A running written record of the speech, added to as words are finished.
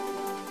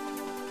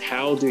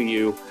how do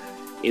you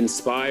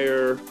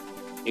inspire,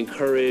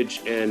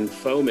 encourage, and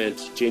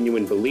foment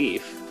genuine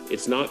belief?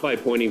 It's not by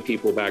pointing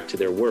people back to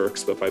their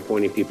works, but by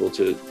pointing people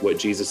to what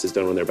Jesus has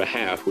done on their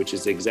behalf, which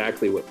is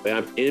exactly what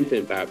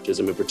infant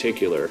baptism in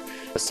particular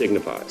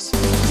signifies.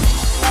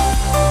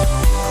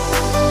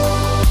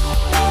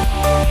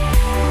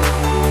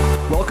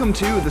 Welcome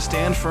to the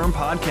Stand Firm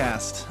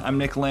podcast. I'm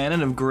Nick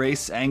Lannon of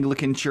Grace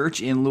Anglican Church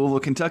in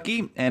Louisville,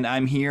 Kentucky, and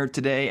I'm here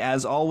today,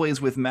 as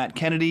always, with Matt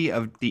Kennedy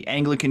of the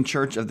Anglican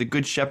Church of the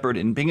Good Shepherd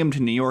in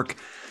Binghamton, New York,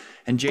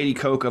 and JD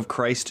Koch of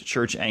Christ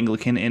Church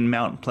Anglican in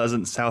Mount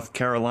Pleasant, South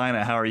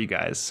Carolina. How are you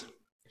guys?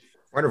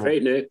 Wonderful.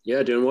 Great, Nick.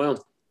 Yeah, doing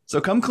well.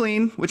 So come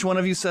clean. Which one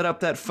of you set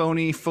up that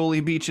phony Foley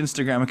Beach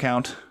Instagram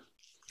account?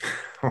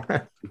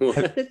 What?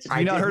 Have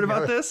you not heard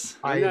about this?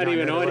 I'm not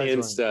even on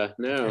Insta.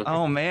 No.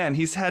 Oh man,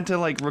 he's had to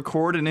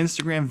record an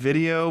Instagram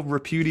video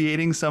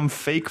repudiating some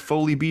fake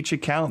Foley Beach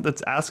account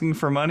that's asking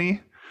for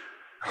money.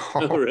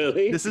 Oh,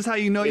 really? This is how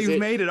you know you've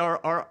made it.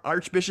 Our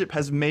Archbishop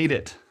has made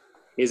it.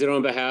 Is it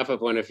on behalf of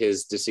one of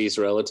his deceased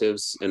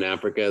relatives in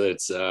Africa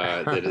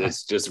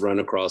that's just run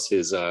across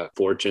his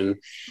fortune?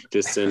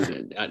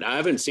 I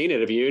haven't seen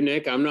it. Have you,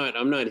 Nick? I'm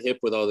not hip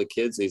with all the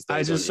kids these days.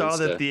 I just saw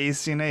that the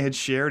ACNA had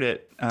shared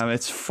it.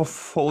 It's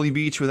Foley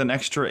Beach with an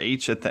extra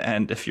H at the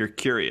end. If you're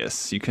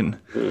curious, you can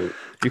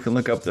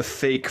look up the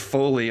fake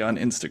Foley on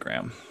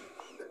Instagram.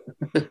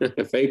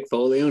 Fake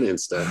Foley on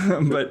Insta.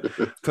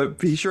 but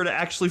be sure to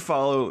actually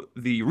follow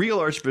the real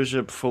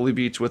Archbishop Foley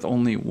Beach with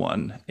only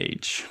one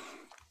H.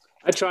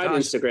 I tried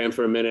Instagram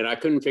for a minute. I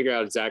couldn't figure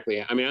out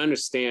exactly. I mean, I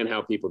understand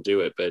how people do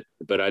it,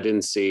 but I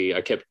didn't see.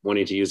 I kept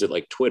wanting to use it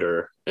like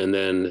Twitter, and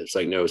then it's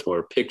like, no, it's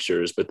more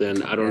pictures. But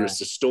then I don't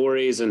understand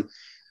stories, and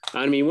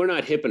I mean, we're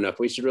not hip enough.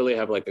 We should really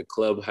have like a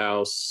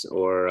Clubhouse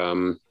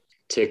or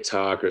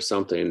TikTok or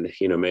something.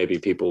 You know, maybe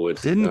people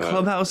would. Didn't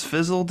Clubhouse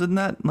fizzle? Didn't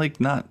that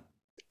not?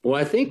 Well,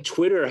 I think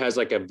Twitter has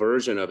like a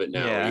version of it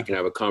now. Yeah. Where you can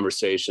have a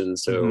conversation.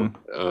 So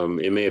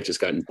it may have just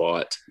gotten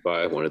bought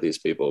by one of these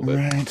people. But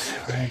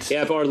right.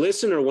 Yeah, if our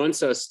listener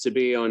wants us to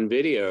be on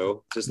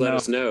video, just let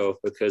us know,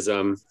 because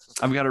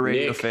I've got a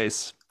radio Nick,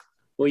 face.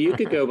 Well, you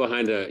could go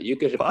behind you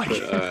could behind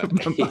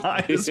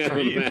the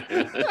screen.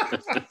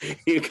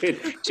 You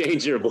could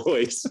change your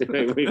voice.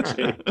 But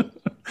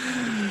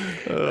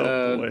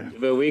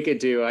we could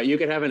do. You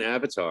could have an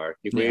avatar.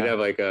 You could have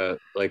like a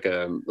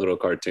little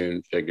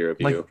cartoon figure of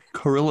you, like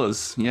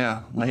gorillas.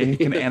 Yeah, like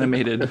an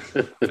animated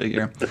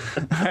figure.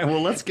 All right.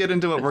 Well, let's get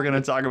into what we're going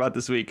to talk about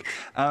this week.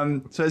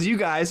 So, as you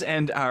guys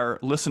and our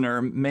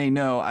listener may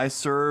know, I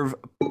serve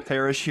a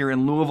parish here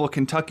in Louisville,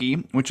 Kentucky,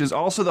 which is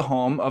also the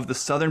home of the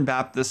Southern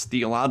Baptist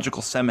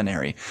Theological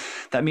Seminary.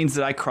 That means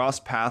that I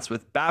cross paths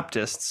with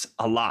Baptists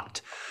a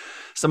lot.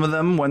 Some of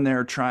them when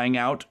they're trying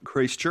out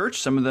Grace Church,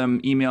 some of them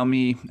email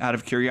me out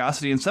of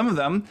curiosity, and some of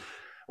them,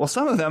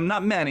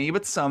 not many,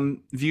 but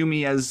some view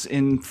me as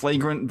in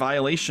flagrant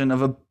violation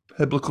of a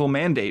biblical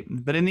mandate.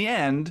 But in the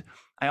end,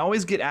 I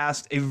always get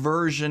asked a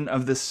version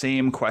of the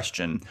same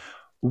question.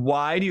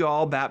 Why do you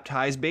all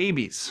baptize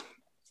babies?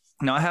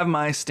 Now, I have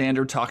my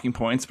standard talking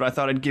points, but I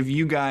thought I'd give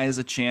you guys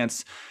a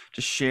chance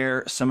to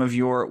share some of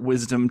your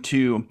wisdom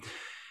too.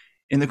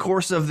 In the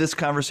course of this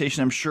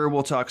conversation, I'm sure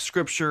we'll talk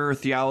scripture,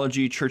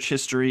 theology, church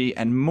history,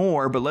 and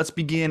more, but let's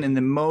begin in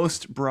the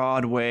most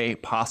broad way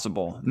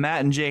possible.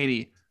 Matt and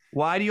JD,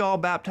 why do you all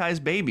baptize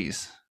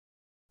babies?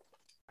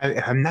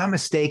 If I'm not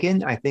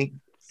mistaken, I think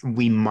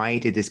we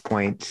might at this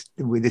point,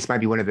 this might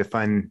be one of the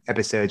fun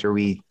episodes where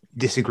we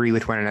disagree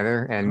with one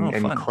another and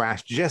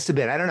clash just a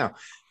bit. I don't know.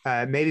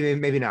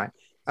 Maybe not.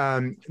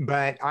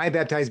 But I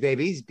baptize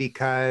babies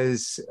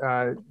because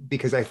I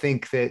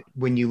think that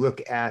when you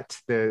look at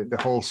the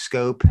whole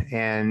scope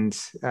and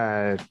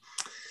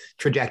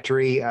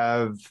trajectory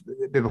of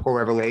biblical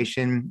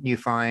revelation, you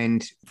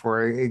find,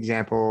 first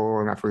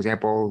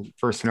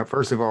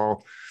of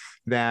all,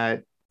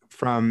 that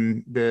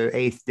from the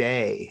eighth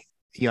day,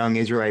 young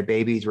Israelite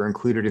babies were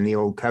included in the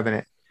Old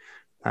Covenant,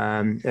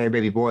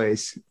 baby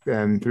boys,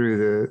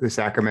 through the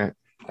sacrament.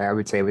 I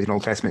would say it was an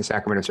Old Testament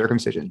sacrament of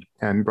circumcision,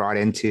 and brought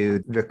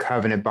into the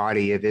covenant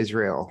body of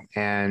Israel,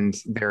 and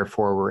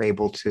therefore were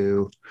able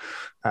to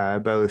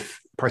both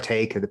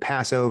partake of the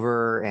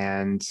Passover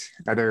and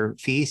other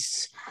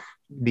feasts,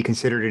 be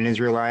considered an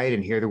Israelite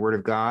and hear the word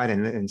of God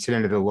and sit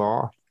under the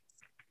law.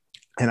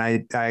 And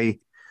I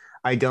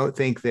don't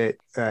think that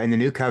in the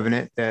new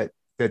covenant that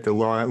the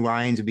law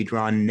lines would be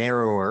drawn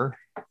narrower.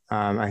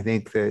 I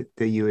think that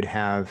you would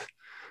have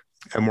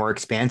a more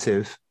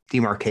expansive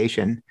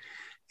demarcation.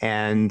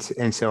 And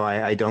so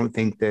I don't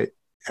think that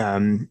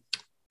I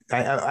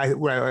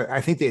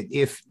think that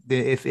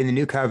if in the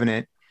new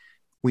covenant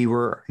we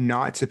were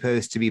not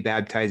supposed to be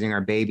baptizing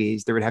our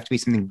babies, there would have to be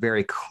something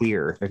very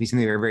clear. There'd be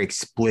something very, very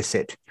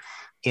explicit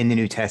in the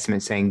New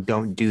Testament saying,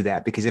 don't do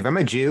that. Because if I'm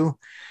a Jew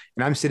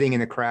and I'm standing in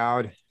the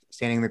crowd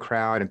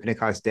on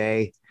Pentecost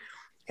Day,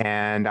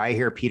 and I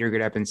hear Peter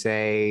get up and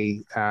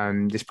say,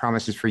 this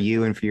promise is for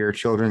you and for your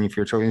children and for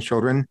your children's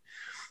children,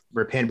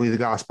 repent, believe the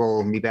gospel,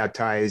 and be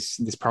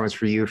baptized. This promise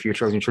for you, for your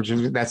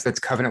children. That's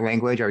covenant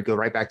language. I would go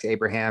right back to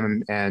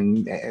Abraham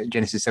and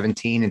Genesis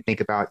 17 and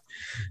think about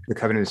the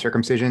covenant of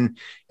circumcision.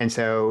 And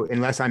so,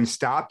 unless I'm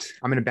stopped,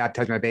 I'm going to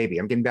baptize my baby.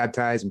 I'm getting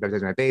baptized. I'm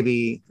baptizing my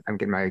baby. I'm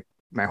getting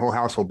my whole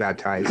household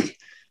baptized.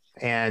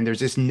 And there's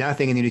just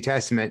nothing in the New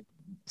Testament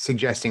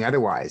suggesting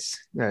otherwise,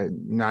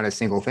 not a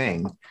single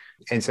thing.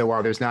 And so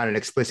while there's not an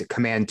explicit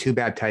command to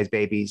baptize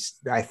babies,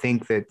 I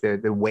think that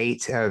the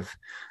weight of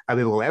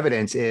biblical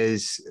evidence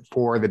is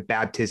for the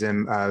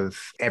baptism of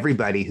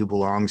everybody who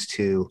belongs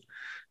to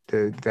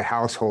the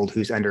household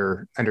who's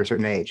under a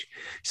certain age.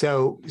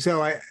 So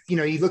I,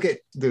 you look at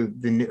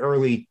the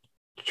early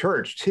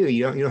church too.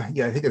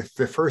 I think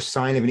the first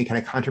sign of any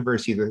kind of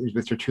controversy was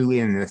with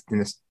Tertullian in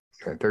this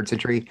third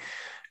century,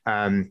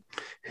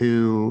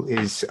 who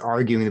is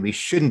arguing that we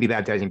shouldn't be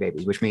baptizing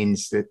babies, which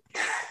means that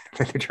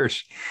the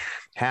church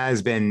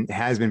has been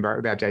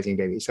baptizing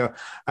babies. So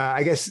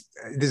I guess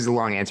this is a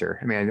long answer.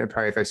 I mean,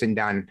 probably if I was sitting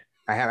down,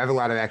 I have a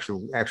lot of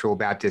actual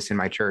Baptists in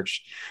my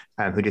church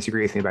who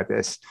disagree with me about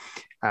this.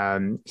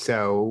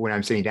 So when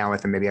I'm sitting down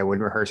with them, maybe I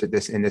wouldn't rehearse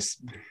it in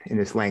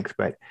this length.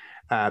 But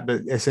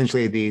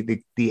essentially,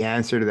 the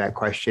answer to that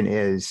question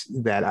is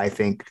that I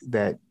think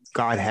that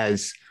God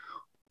has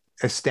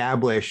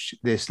established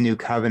this new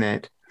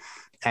covenant,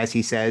 as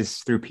he says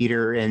through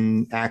Peter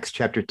in Acts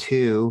chapter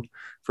 2,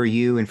 for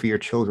you and for your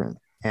children.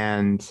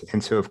 And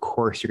so, of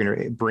course, you're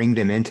going to bring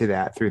them into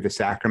that through the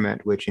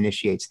sacrament, which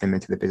initiates them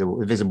into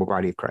the visible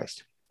body of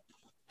Christ.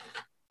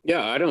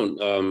 Yeah, I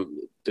don't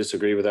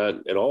disagree with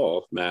that at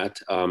all, Matt.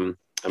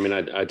 I mean,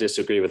 I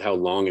disagree with how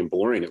long and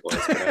boring it was,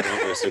 but I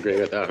don't disagree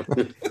with that.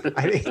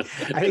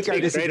 I think I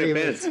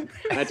disagree.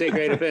 I take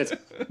great offense.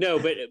 No,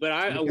 but what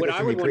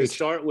I would want to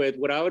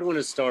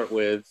start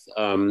with,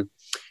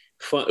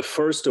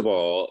 first of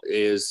all,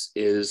 is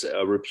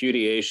a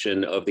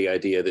repudiation of the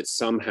idea that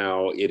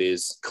somehow it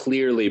is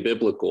clearly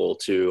biblical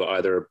to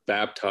either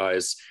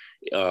baptize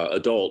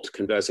adult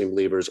confessing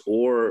believers,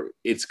 or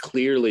it's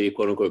clearly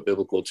quote unquote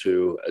biblical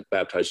to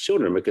baptize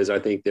children, because I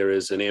think there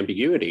is an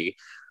ambiguity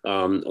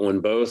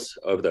on both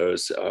of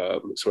those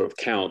sort of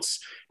counts.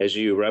 As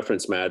you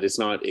referenced, Matt, it's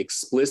not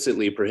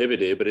explicitly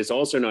prohibited, but it's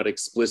also not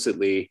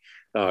explicitly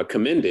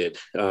commended.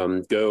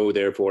 Go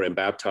therefore and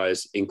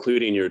baptize,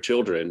 including your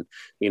children,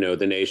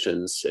 the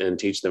nations, and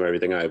teach them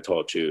everything I have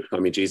taught you. I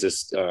mean,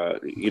 Jesus,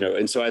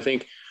 and so I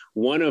think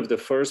one of the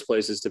first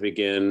places to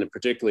begin,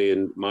 particularly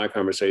in my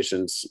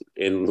conversations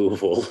in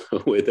Louisville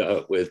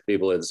with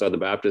people at the Southern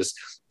Baptist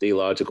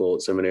Theological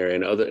Seminary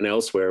and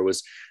elsewhere,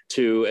 was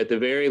to, at the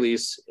very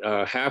least,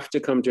 have to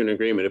come to an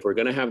agreement, if we're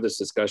going to have this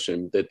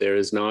discussion, that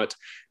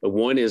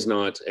one is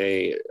not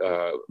a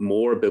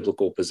more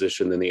biblical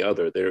position than the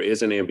other. There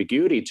is an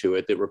ambiguity to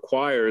it that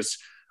requires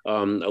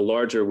a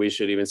larger, we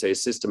should even say,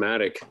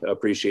 systematic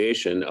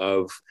appreciation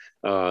of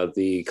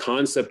the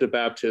concept of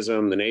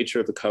baptism, the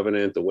nature of the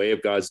covenant, the way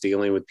of God's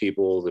dealing with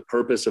people, the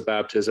purpose of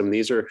baptism.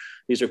 These are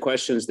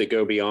questions that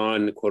go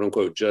beyond, quote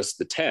unquote, just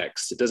the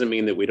text. It doesn't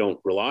mean that we don't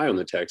rely on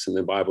the text and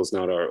the Bible's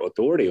not our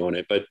authority on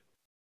it. But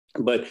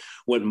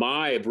what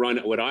I've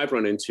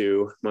run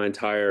into my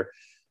entire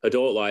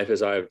adult life,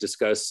 as I've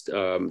discussed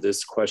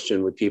this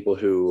question with people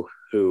who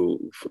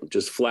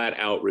just flat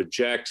out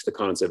reject the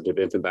concept of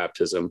infant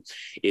baptism,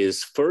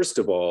 is first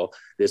of all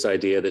this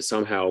idea that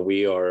somehow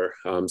we are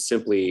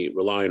simply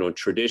relying on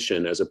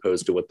tradition as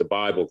opposed to what the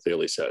Bible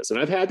clearly says. And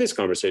I've had this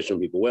conversation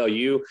with people. Well,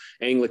 you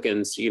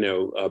Anglicans,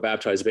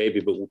 baptize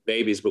babies,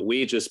 but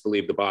we just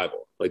believe the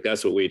Bible. Like,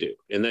 that's what we do.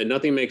 And that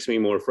nothing makes me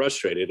more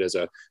frustrated as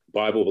a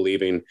Bible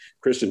believing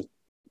Christian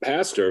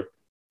pastor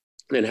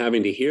than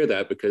having to hear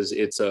that, because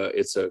it's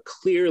a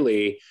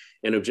clearly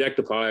and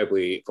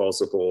objectifiably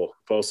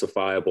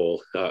falsifiable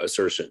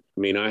assertion. I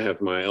mean, I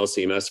have my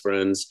LCMS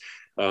friends,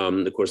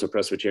 of course, my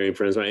Presbyterian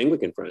friends, my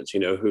Anglican friends,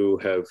 who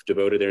have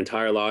devoted their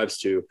entire lives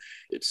to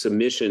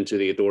submission to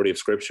the authority of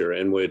Scripture,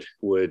 and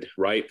would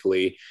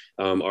rightfully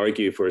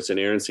argue for its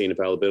inerrancy and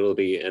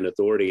infallibility and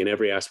authority in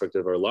every aspect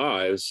of our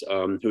lives,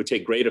 who would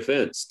take great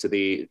offense to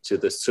the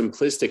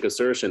simplistic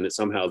assertion that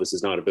somehow this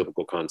is not a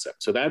biblical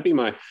concept. So that'd be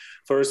my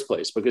first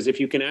place, because if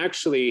you can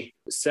actually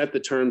set the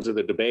terms of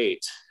the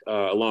debate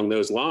along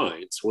those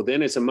lines, well,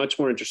 then it's a much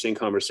more interesting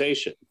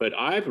conversation. But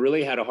I've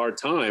really had a hard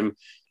time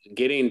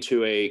getting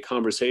to a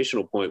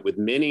conversational point with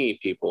many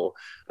people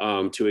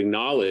to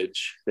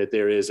acknowledge that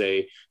there is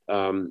a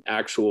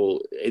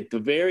actual, at the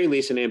very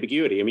least, an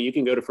ambiguity. I mean, you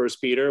can go to 1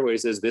 Peter where he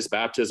says, "This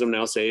baptism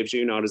now saves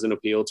you," not as an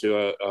appeal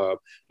to a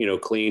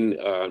clean,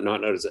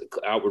 not as an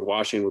outward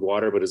washing with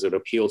water, but as an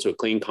appeal to a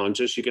clean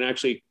conscience. You can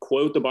actually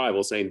quote the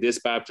Bible saying, "This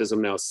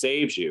baptism now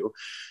saves you,"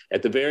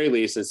 at the very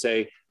least, and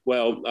say,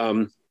 well,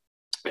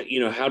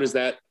 how does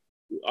that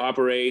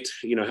operate?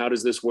 How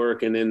does this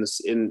work? And then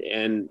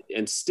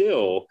and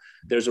still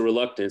there's a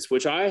reluctance,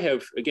 which I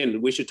have,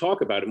 again, we should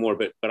talk about it more,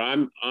 but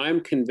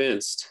I'm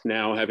convinced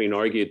now, having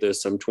argued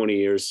this some 20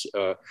 years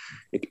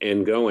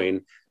and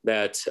going,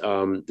 that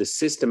the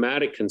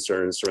systematic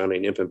concerns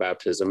surrounding infant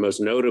baptism, most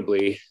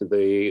notably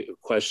the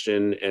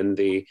question and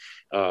the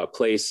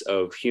place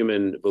of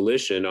human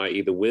volition,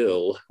 i.e. the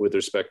will with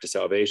respect to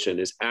salvation,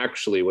 is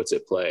actually what's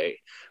at play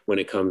when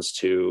it comes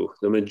to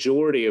the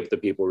majority of the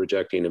people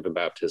rejecting infant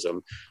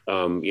baptism.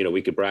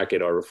 We could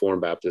bracket our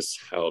Reformed Baptists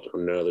out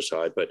on the other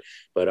side, but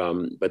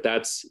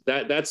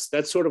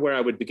that's sort of where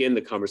I would begin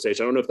the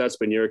conversation. I don't know if that's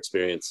been your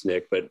experience,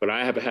 Nick, but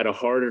I have had a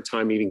harder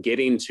time even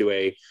getting to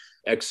a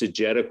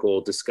exegetical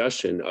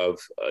discussion of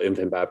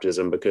infant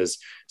baptism because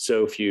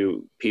so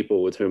few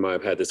people with whom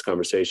I've had this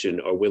conversation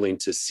are willing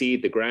to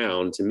cede the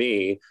ground to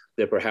me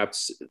that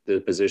perhaps the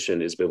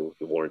position is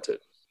biblically warranted.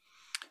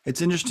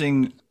 It's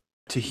interesting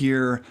to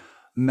hear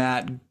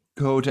Matt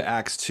go to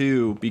Acts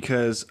 2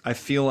 because I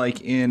feel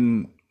like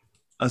in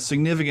a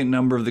significant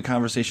number of the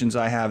conversations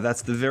I have,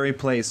 that's the very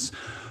place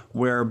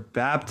where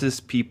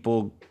Baptist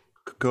people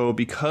go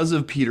because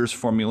of Peter's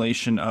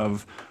formulation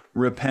of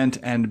repent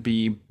and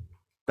be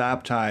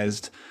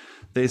baptized.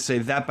 They say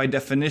that by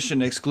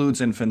definition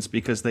excludes infants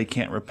because they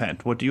can't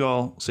repent. What do you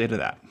all say to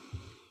that?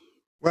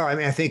 Well, I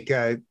mean, I think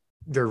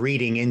they're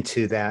reading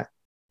into that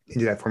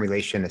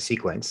formulation a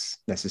sequence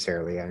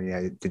necessarily. I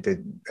mean,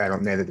 I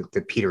don't know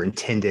that Peter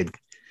intended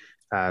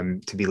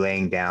to be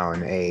laying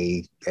down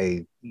a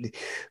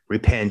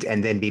repent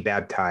and then be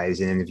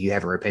baptized, and then if you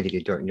haven't repented,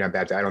 you're not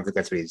baptized. I don't think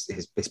that's what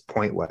his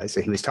point was.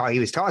 So he was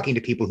talking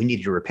to people who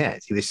needed to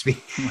repent. He was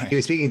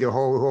speaking to a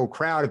whole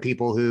crowd of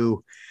people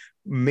who,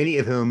 many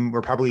of whom were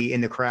probably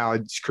in the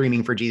crowd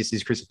screaming for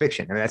Jesus'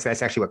 crucifixion. I mean,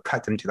 that's actually what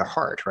cut them to the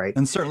heart, right?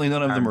 And certainly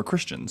none of them were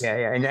Christians.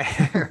 Yeah, and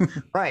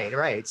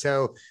right.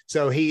 So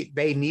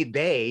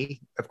they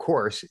of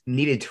course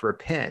needed to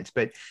repent.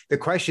 But the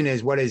question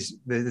is, what is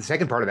the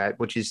second part of that,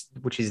 which is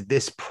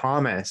this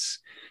promise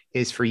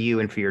is for you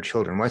and for your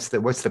children. What's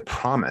the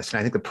promise? And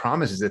I think the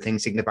promise is the thing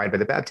signified by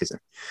the baptism.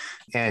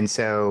 And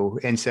so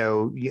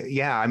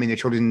yeah, I mean, the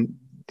children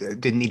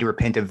didn't need to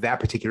repent of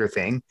that particular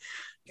thing.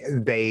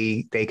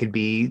 They could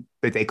be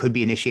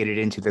initiated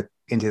into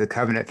the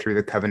covenant through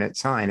the covenant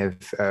sign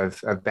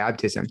of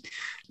baptism.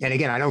 And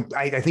again,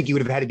 I think you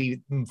would have had to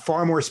be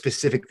far more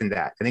specific than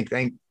that. I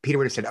think Peter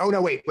would have said, "Oh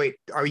no, wait,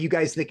 are you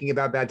guys thinking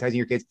about baptizing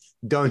your kids?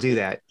 Don't do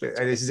that.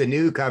 This is a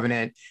new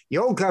covenant. The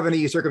old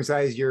covenant, you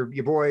circumcise your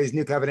boys.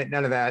 New covenant,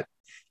 none of that.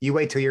 You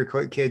wait till your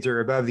kids are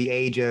above the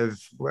age of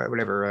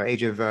whatever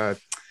age of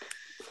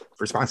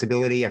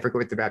responsibility. I forget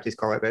what the Baptists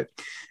call it, but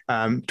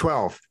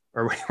 12.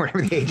 Or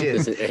whatever the age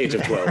is. Age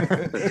of 12.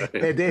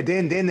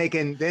 then they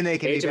can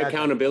age of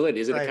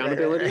accountability. Is it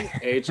accountability? Right.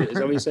 Age, is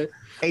that what you said?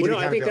 Well, no,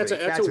 I think that's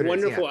a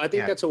wonderful. I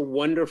think that's a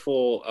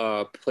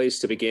wonderful place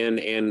to begin,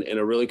 and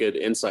a really good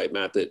insight,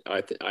 Matt, that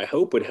I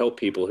hope would help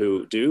people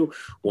who do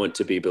want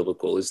to be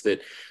biblical. Is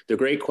that the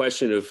great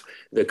question of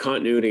the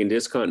continuity and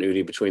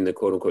discontinuity between the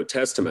quote unquote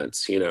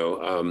testaments?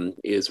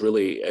 Is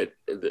really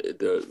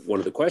the one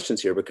of the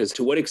questions here, because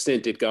to what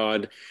extent did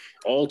God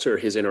alter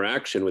his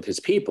interaction with his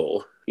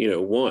people?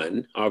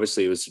 One,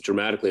 obviously it was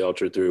dramatically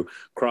altered through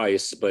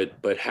Christ,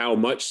 but how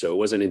much so? It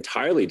wasn't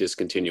entirely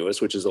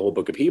discontinuous, which is the whole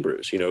book of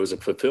Hebrews. It was a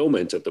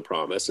fulfillment of the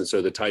promise. And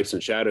so the types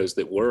and shadows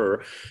that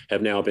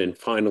have now been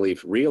finally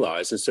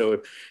realized. And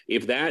so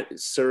if that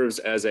serves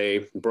as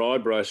a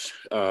broad brush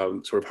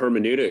sort of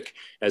hermeneutic,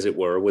 as it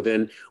were, well,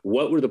 then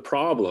what were the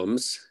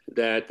problems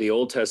that the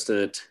Old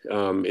Testament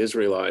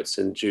Israelites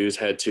and Jews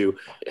had to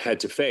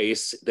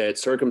face? That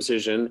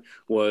circumcision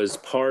was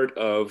part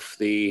of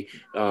the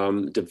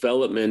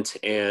development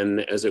and,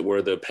 as it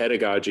were, the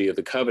pedagogy of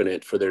the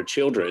covenant for their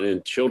children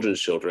and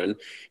children's children.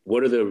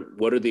 What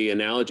are the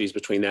analogies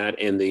between that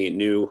and the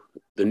new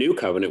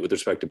covenant with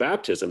respect to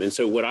baptism? And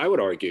so what I would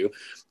argue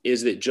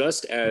is that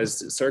just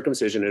as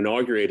circumcision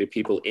inaugurated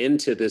people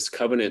into this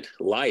covenant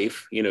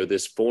life,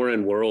 this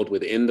foreign world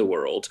within the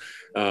world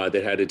that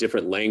had a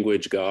different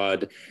language,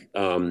 God,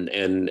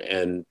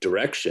 and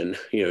direction,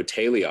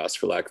 teleos,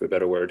 for lack of a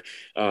better word,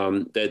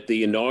 that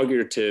the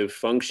inaugurative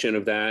function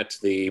of that,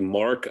 the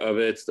mark of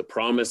it, the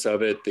promise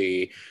of it,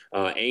 the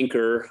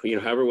anchor,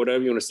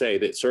 whatever you want to say,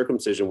 that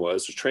circumcision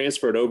was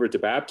transferred over to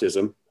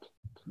baptism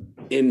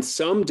in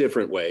some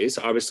different ways.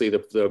 Obviously,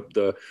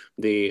 the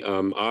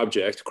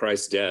object,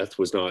 Christ's death,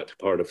 was not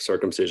part of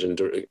circumcision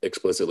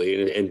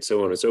explicitly, and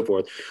so on and so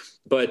forth.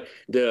 But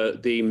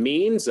the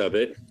means of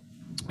it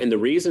and the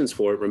reasons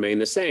for it remain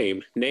the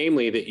same,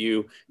 namely that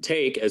you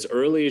take as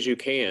early as you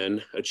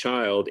can a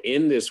child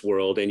in this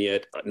world, and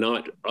yet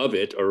not of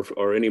it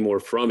or any more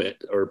from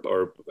it,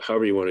 or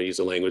however you want to use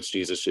the language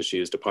Jesus just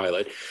used to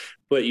Pilate.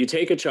 But you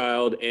take a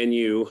child and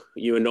you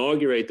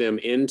inaugurate them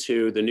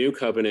into the new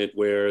covenant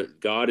where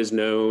God is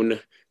known,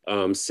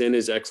 sin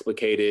is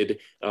explicated,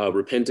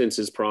 repentance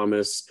is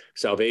promised,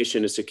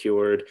 salvation is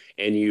secured,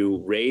 and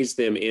you raise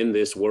them in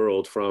this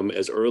world from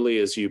as early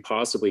as you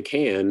possibly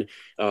can,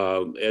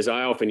 as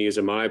I often use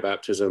in my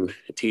baptism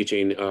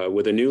teaching,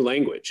 with a new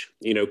language.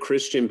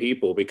 Christian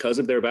people, because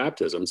of their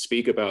baptism,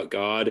 speak about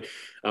God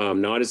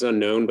not as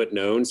unknown but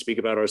known, speak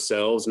about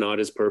ourselves not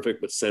as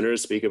perfect but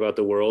sinners, speak about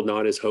the world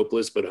not as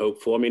hopeless but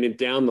hopeful. I mean,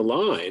 down the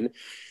line,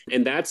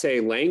 And that's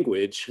a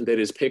language that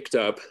is picked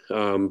up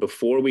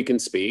before we can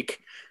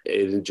speak,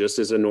 just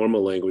as a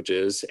normal language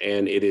is,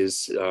 and it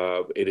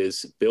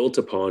is built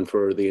upon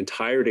for the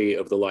entirety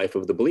of the life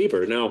of the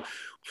believer. Now,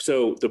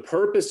 so the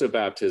purpose of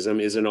baptism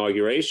is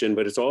inauguration,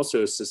 but it's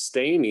also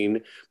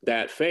sustaining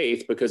that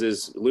faith, because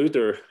as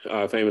Luther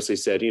famously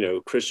said,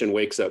 Christian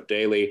wakes up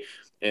daily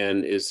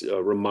and is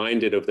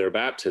reminded of their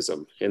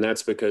baptism. And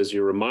that's because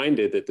you're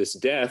reminded that this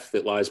death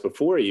that lies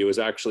before you has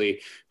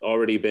actually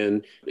already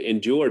been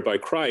endured by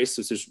Christ.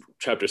 This is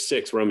chapter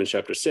 6, Romans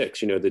chapter 6,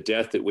 the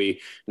death that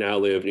we now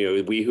live,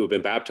 we who have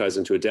been baptized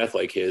into a death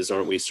like his,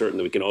 aren't we certain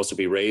that we can also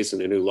be raised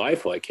in a new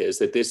life like his?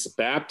 That this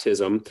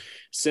baptism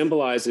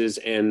symbolizes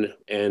and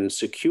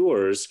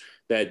secures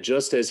that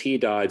just as he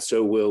died,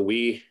 so will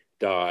we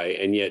die.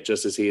 And yet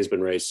just as he has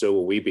been raised, so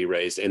will we be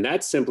raised. And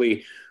that's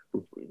simply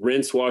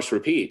rinse, wash,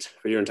 repeat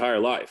for your entire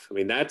life. I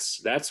mean,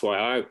 that's why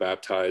I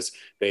baptize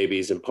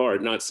babies in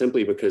part, not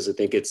simply because I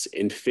think it's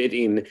in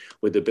fitting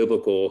with the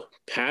biblical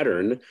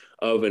pattern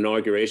of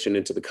inauguration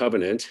into the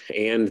covenant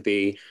and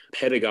the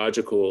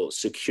pedagogical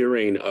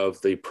securing of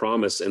the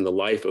promise and the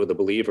life of the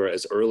believer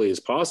as early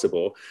as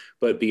possible.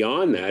 But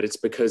beyond that, it's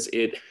because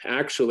it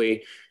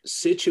actually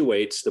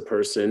situates the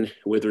person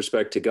with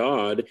respect to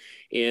God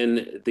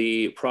in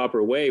the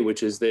proper way,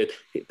 which is that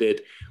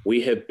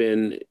we have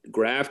been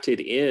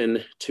grafted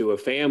in to a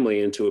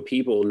family and to a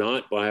people,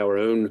 not by our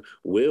own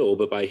will,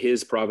 but by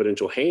his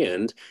providential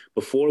hand,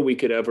 before we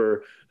could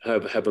ever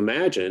have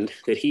imagined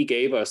that he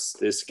gave us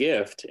this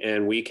gift,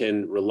 and we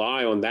can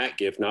rely on that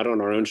gift, not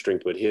on our own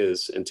strength, but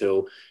his,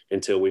 until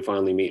we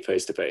finally meet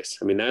face to face.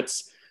 I mean,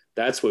 that's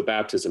what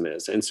baptism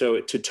is. And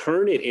so to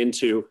turn it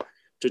into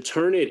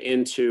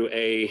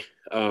a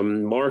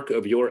mark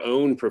of your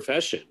own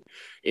profession,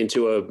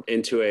 into a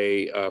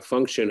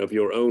function of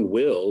your own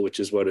will,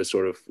 which is what a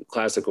sort of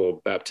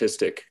classical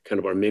Baptistic, kind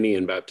of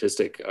Arminian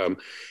Baptistic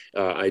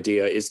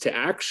idea is, to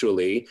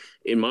actually,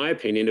 in my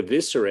opinion,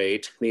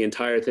 eviscerate the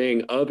entire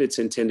thing of its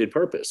intended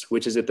purpose,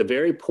 which is at the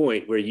very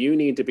point where you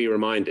need to be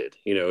reminded,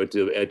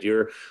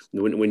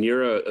 when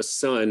you're a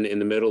son in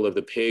the middle of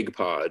the pig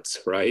pods,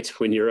 right?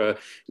 When you're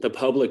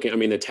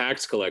the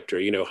tax collector,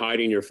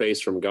 hiding your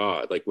face from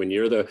God, like when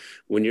you're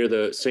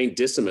the Saint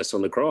Decimus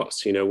on the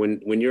cross,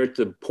 when you're at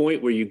the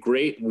point where you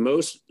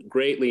most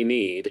greatly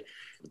need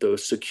the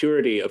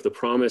security of the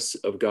promise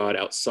of God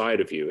outside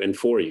of you and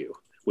for you,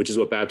 which is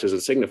what baptism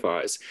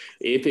signifies.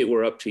 If it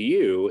were up to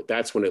you,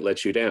 that's when it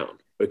lets you down,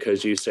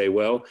 because you say,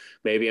 well,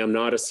 maybe I'm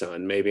not a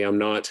son, maybe I'm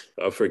not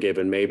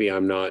forgiven, maybe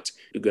I'm not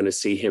going to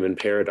see him in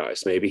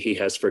paradise, maybe he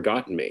has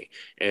forgotten me.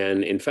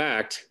 And in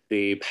fact,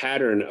 the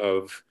pattern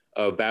of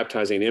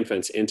baptizing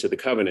infants into the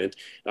covenant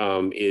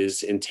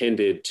is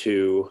intended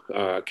to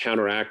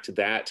counteract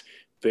that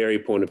very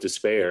point of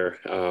despair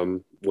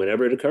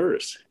whenever it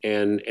occurs.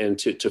 And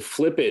to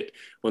flip it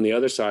on the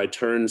other side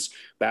turns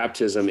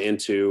baptism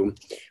into,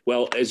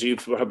 well, as you've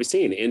probably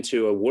seen,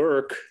 into a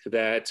work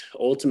that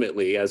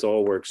ultimately, as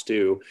all works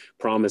do,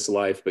 promise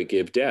life but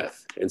give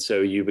death. And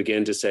so you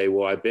begin to say,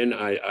 well,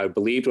 I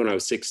believed when I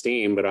was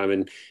 16, but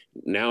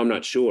now I'm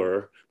not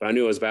sure, but I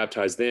knew I was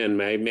baptized then.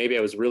 Maybe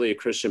I was really a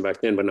Christian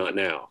back then, but not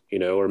now,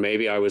 or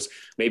maybe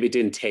it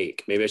didn't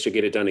take, maybe I should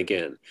get it done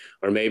again.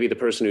 Or maybe the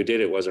person who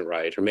did it wasn't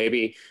right. Or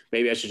maybe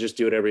I should just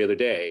do it every other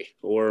day.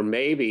 Or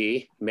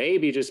maybe,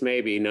 just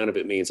maybe, none of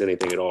it means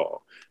anything at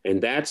all.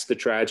 And that's the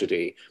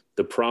tragedy,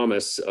 the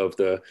promise of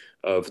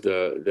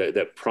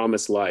that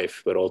promised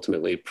life, but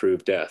ultimately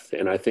proved death.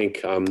 And I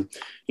think,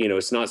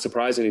 it's not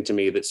surprising to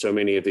me that so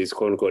many of these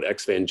quote unquote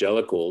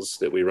evangelicals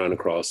that we run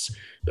across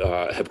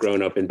have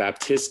grown up in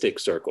Baptistic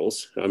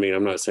circles. I mean,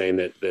 I'm not saying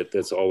that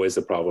that's always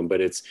the problem,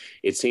 but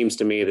it seems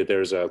to me that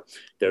there's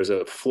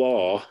a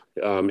flaw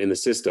in the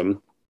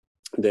system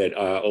that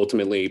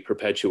ultimately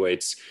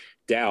perpetuates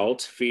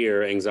doubt,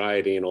 fear,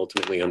 anxiety, and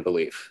ultimately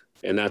unbelief.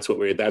 And that's what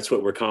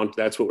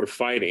we're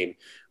fighting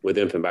with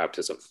infant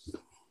baptism.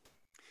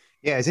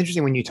 Yeah, it's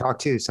interesting when you talk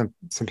to some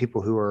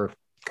people who are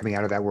coming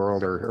out of that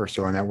world or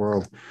still in that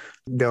world.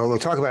 They'll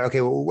talk about,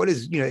 okay, well, what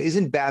is,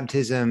 isn't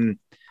baptism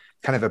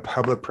kind of a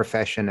public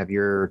profession of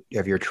your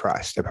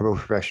trust, a public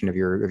profession of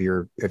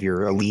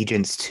your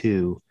allegiance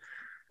to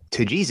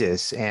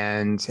Jesus,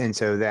 and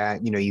so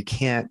that you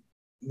can't,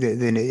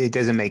 then it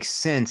doesn't make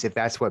sense, if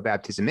that's what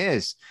baptism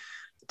is,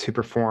 to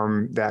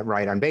perform that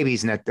rite on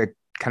babies. And that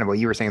kind of what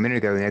you were saying a minute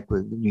ago, Nick,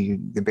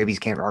 the babies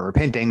aren't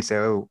repenting,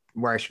 so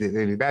why should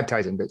they be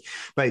baptizing? But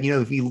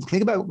if you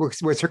think about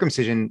what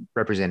circumcision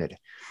represented,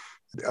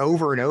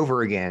 over and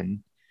over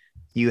again,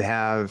 you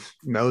have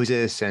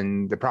Moses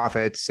and the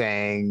prophets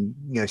saying,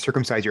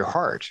 circumcise your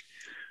heart.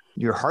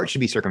 Your heart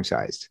should be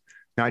circumcised,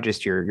 not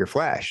just your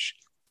flesh.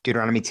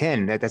 Deuteronomy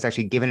 10, that's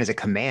actually given as a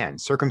command: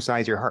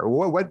 circumcise your heart.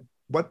 What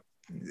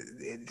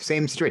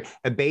same situation?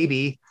 A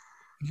baby,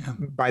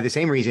 by the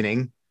same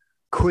reasoning,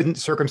 couldn't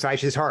circumcise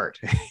his heart.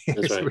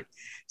 That's right.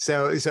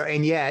 So,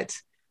 and yet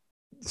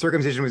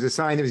circumcision was a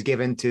sign that was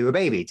given to a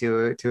baby,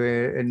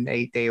 an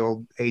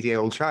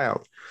 8-day-old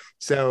child.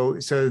 So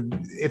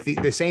if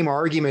the same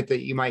argument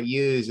that you might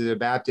use as a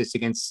Baptist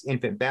against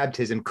infant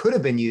baptism could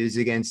have been used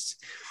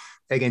against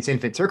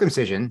infant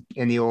circumcision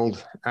in the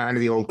under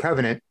the old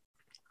covenant,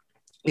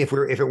 if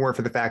it weren't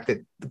for the fact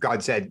that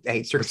God said,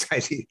 "Hey,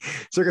 circumcise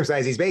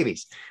these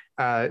babies."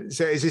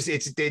 So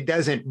it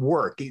doesn't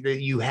work.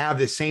 You have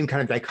the same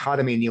kind of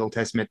dichotomy in the Old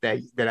Testament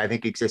that I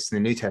think exists in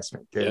the New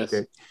Testament.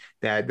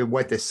 That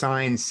what the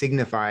sign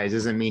signifies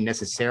doesn't mean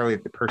necessarily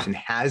that the person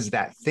has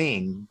that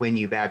thing when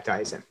you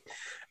baptize him,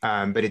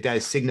 but it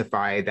does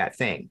signify that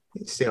thing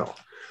still.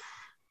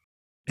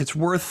 It's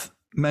worth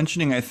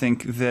mentioning, I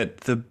think, that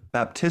the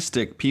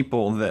Baptistic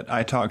people that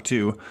I talk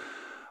to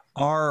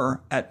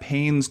are at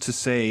pains to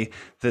say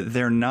that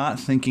they're not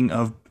thinking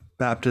of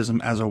baptism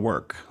as a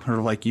work, or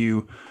like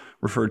you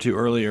referred to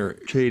earlier,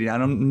 Katie.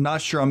 I'm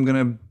not sure I'm going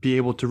to be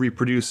able to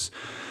reproduce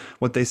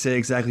what they say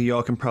exactly.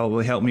 Y'all can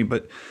probably help me,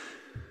 but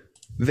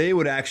they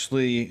would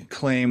actually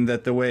claim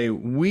that the way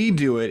we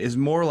do it is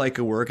more like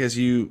a work, as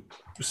you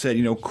said,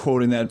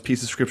 quoting that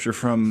piece of scripture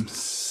from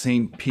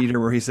St. Peter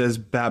where he says,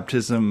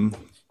 "Baptism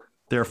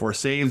therefore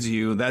saves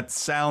you." That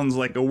sounds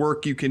like a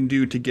work you can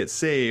do to get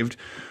saved,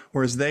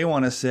 whereas they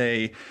want to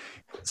say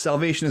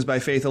salvation is by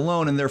faith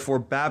alone, and therefore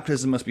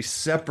baptism must be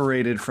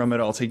separated from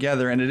it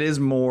altogether. And it is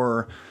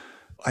more,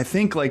 I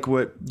think, like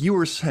what you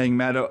were saying,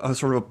 Matt, a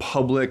sort of a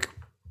public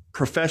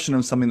profession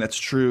of something that's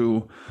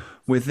true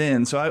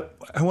within. So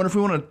I wonder if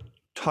we want to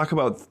talk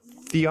about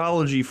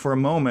theology for a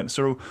moment.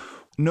 So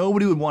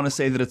nobody would want to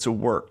say that it's a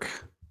work,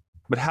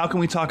 but how can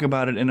we talk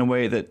about it in a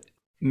way that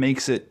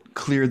makes it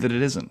clear that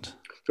it isn't?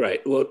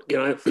 Right. Well, can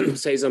I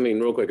say something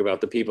real quick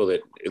about the people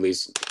that, at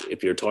least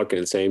if you're talking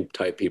the same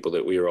type people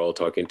that we were all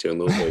talking to in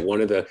Louisville,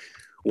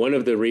 one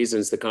of the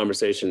reasons the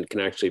conversation can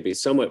actually be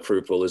somewhat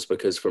fruitful is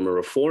because from a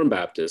Reformed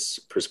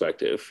Baptist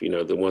perspective,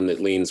 the one that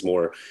leans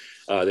more,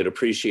 that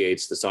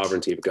appreciates the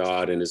sovereignty of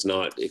God and is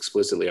not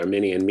explicitly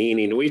Arminian,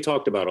 meaning, we've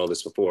talked about all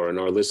this before, and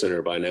our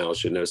listener by now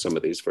should know some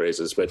of these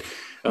phrases, but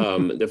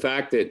the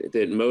fact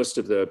that most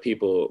of the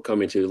people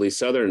coming to at least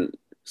Southern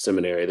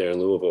Seminary there in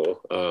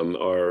Louisville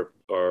are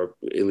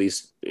at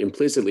least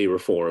implicitly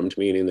Reformed,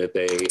 meaning that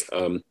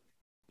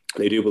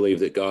they do believe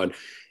that God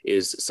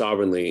is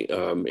sovereignly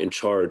in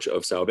charge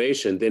of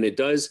salvation, then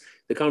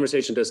the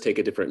conversation does take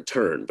a different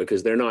turn,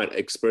 because they're not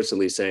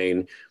explicitly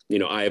saying,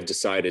 I have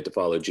decided to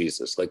follow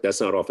Jesus. Like, that's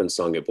not often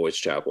sung at Boyce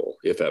Chapel,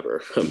 if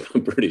ever.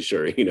 I'm pretty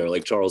sure,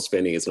 like Charles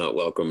Finney is not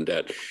welcomed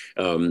to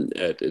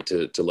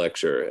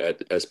lecture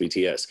at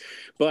SBTS.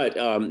 But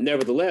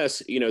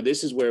nevertheless,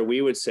 this is where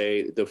we would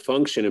say the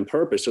function and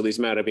purpose, or at least,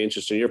 Matt, I'd be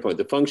interested in your point,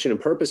 the function and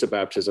purpose of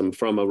baptism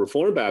from a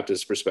Reformed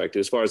Baptist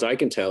perspective, as far as I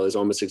can tell, is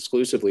almost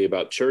exclusively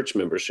about church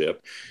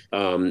membership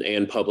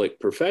and public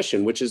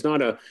profession, which is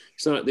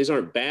these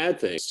aren't bad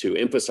things to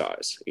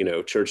emphasize,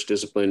 church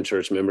discipline,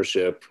 church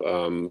membership,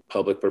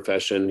 public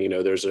profession.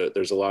 There's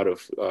a lot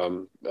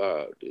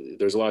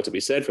to be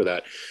said for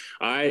that.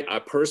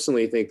 I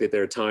personally think that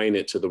they're tying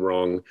it to the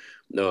wrong,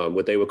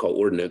 what they would call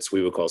ordinance,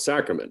 we would call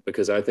sacrament,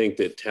 because I think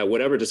that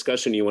whatever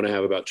discussion you want to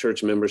have about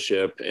church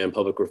membership and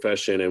public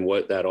profession and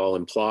what that all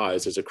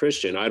implies as a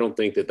Christian, I don't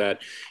think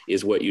that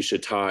is what you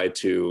should tie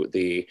to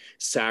the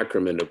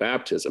sacrament of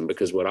baptism,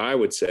 because what I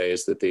would say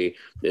is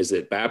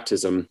that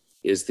baptism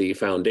is the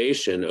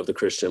foundation of the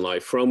Christian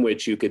life, from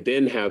which you could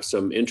then have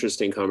some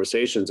interesting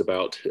conversations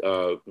about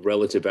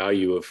relative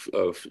value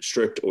of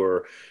strict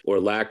or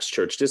lax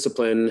church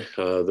discipline,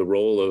 the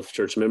role of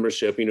church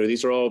membership.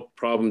 These are all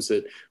problems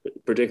that,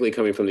 particularly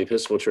coming from the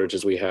Episcopal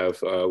churches we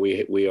have,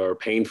 we are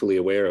painfully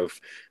aware of.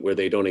 Where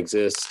they don't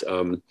exist,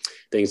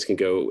 things can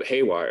go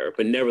haywire.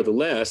 But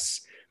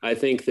nevertheless, I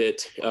think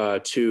that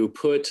to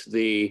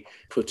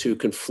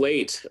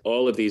conflate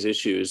all of these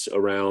issues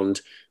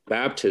around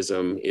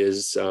baptism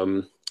is,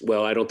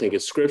 I don't think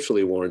it's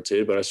scripturally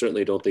warranted, but I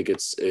certainly don't think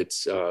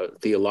it's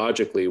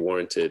theologically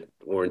warranted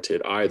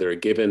either,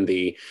 given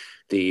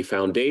the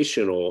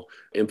foundational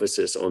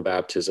emphasis on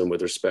baptism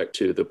with respect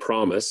to the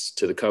promise,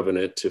 to the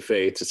covenant, to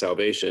faith, to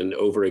salvation,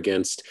 over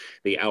against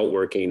the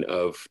outworking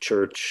of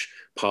church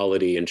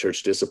polity and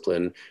church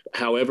discipline.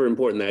 However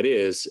important that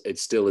is, it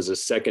still is a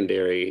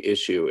secondary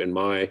issue in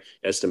my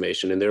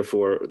estimation. And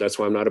therefore, that's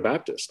why I'm not a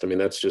Baptist. I mean,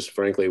 that's just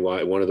frankly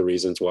one of the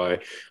reasons why,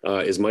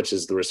 as much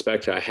as the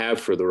respect I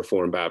have for the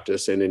Reformed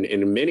Baptists, and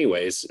in many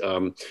ways,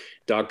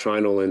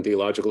 doctrinal and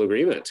theological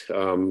agreement,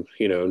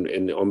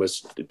 and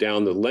almost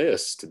down the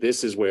list,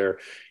 this is where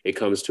it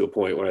comes to a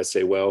point where I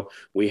say, well,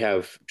 we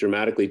have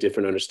dramatically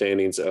different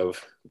understandings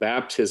of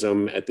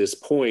baptism at this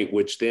point,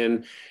 which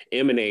then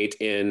emanate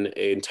in an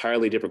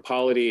entirely different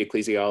polity,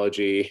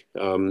 ecclesiology,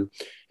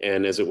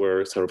 and as it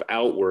were, sort of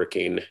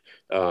outworking,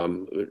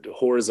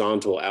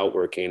 horizontal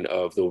outworking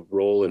of the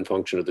role and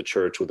function of the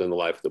church within the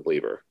life of the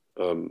believer.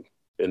 And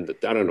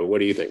I don't know, what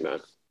do you think,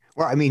 Matt?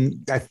 Well, I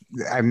mean,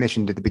 I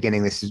mentioned at the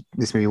beginning, this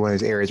may be one of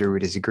those areas where we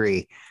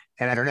disagree.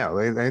 And I don't know,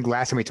 I think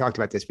last time we talked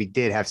about this, we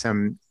did have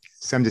some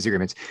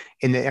disagreements.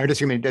 Our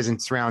disagreement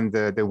doesn't surround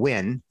the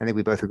when. I think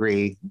we both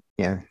agree,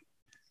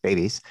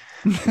 babies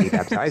to be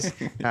baptized,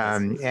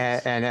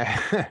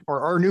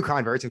 or new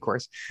converts, of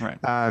course, right.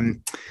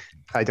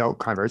 Adult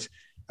converts.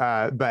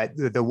 But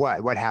the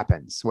what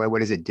happens? What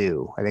does it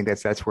do? I think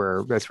that's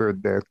where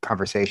the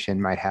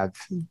conversation might have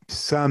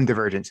some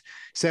divergence.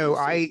 So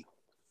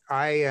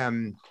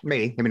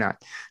maybe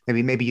not.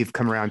 Maybe you've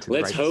come around to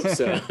Let's hope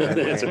so.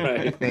 That's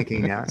right.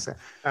 Thinking now. So,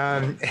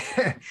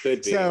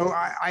 so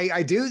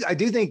I do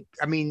think.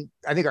 I mean,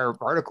 I think our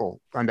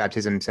article on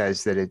baptism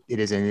says that it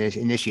is an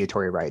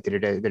initiatory rite. That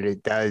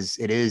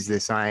it is the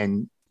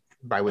sign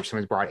by which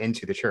someone's brought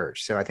into the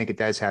church. So I think it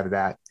does have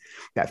that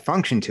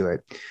function to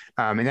it,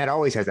 and that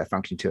always has that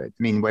function to it.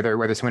 I mean,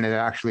 whether someone is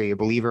actually a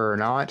believer or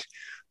not,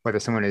 whether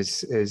someone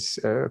is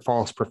a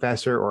false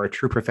professor or a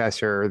true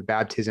professor,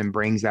 baptism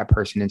brings that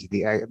person into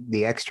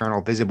the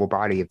external visible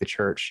body of the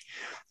church,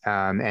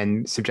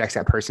 and subjects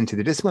that person to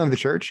the discipline of the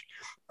church,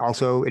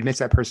 also admits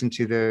that person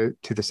to the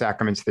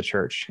sacraments of the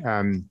church.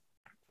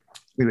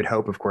 We would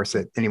hope, of course,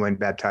 that anyone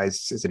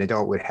baptized as an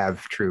adult would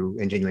have true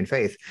and genuine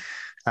faith.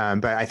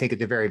 But I think at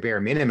the very bare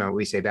minimum, what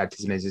we say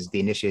baptism is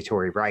the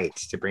initiatory rite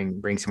to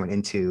bring someone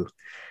into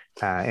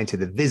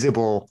the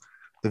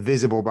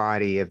visible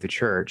body of the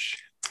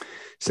church.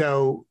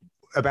 So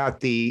about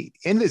the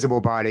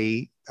invisible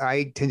body,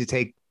 I tend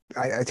to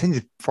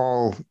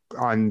fall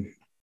on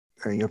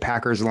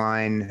Packer's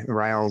line,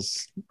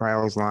 Ryle's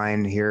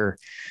line here.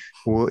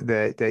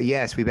 That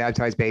yes, we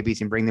baptize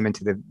babies and bring them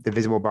into the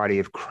visible body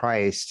of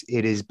Christ.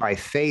 It is by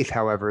faith,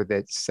 however,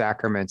 that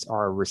sacraments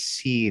are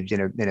received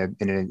in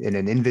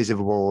an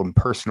invisible and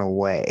personal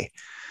way.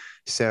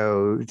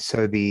 So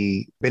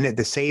the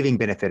saving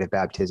benefit of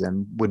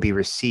baptism would be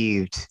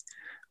received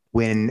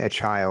when a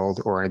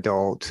child or an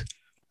adult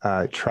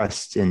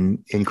trusts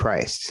in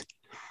Christ,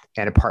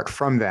 and apart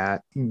from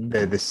that,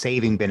 the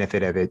saving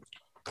benefit of it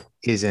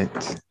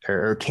isn't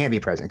or can't be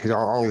present, because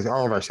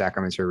all of our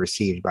sacraments are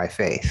received by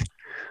faith.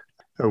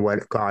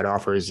 What God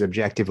offers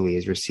objectively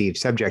is received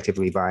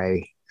subjectively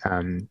by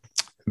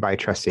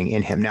trusting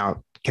in Him.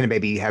 Now, can a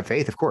baby have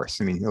faith? Of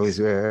course. I mean, it was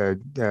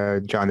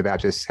John the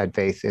Baptist had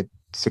faith at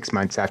 6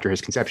 months after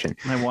his conception.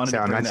 I wanted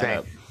to bring that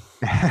up.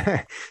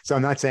 So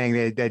I'm not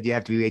saying that you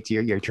have to wait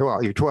till you're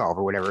 12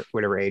 or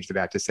whatever age the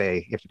Baptists say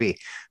you have to be.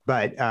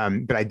 But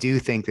I do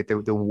think that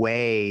the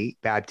way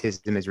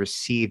baptism is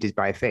received is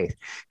by faith.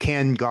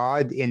 Can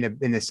God in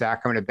the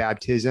sacrament of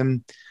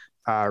baptism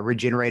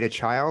regenerate a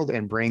child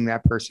and bring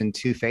that person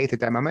to faith at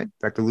that moment?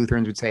 Like the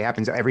Lutherans would say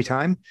happens every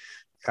time.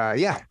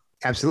 Yeah,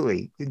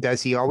 absolutely.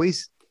 Does he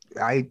always?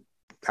 I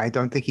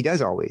don't think he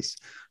does always.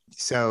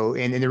 So,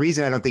 and the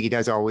reason I don't think he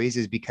does always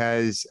is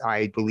because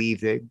I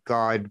believe that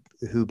God,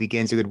 who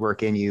begins a good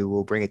work in you,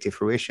 will bring it to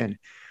fruition.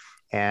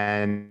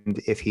 And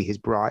if he has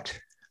brought,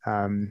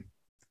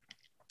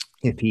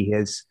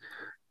 if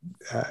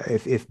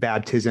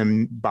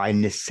baptism by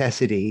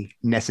necessarily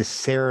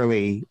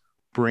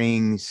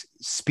brings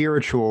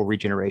spiritual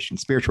regeneration,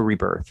 spiritual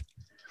rebirth,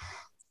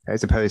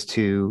 as opposed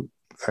to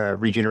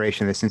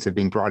regeneration in the sense of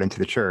being brought into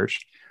the church,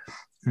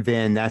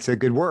 then that's a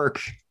good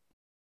work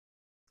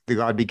that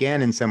God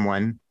began in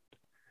someone.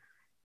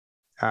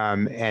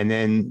 And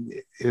then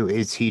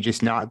is he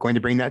just not going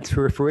to bring that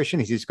to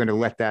fruition? He's just going to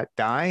let that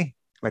die,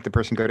 let the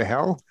person go to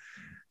hell?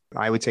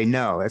 I would say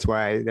no. That's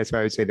why I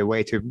would say the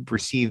way to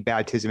receive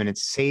baptism and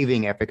its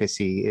saving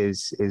efficacy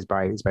is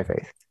by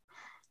faith.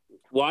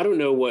 Well, I don't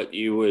know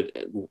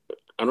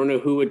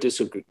who would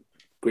disagree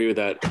with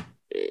that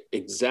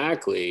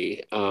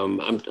exactly.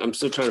 I'm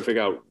still trying to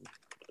figure out.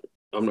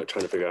 I'm not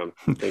trying to figure out.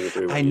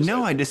 I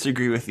know I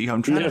disagree with you.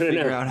 I'm trying to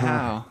figure out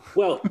how.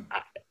 Well,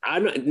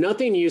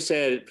 nothing you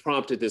said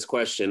prompted this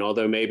question,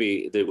 although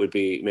maybe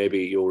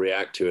you'll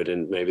react to it,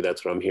 and maybe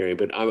that's what I'm hearing.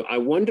 But I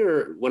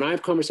wonder, when I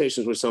have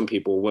conversations with some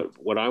people,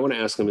 what I want to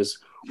ask them is,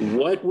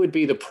 what would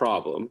be the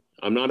problem?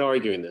 I'm not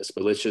arguing this,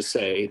 but let's just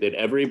say that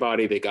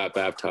everybody that got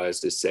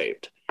baptized is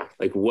saved.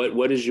 Like,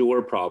 what is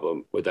your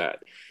problem with that?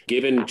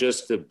 Given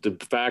just the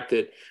fact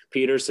that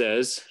Peter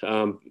says,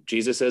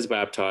 Jesus says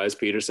baptize,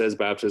 Peter says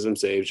baptism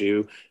saves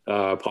you.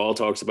 Paul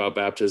talks about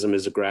baptism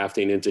as a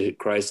grafting into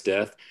Christ's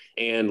death.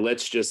 And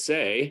let's just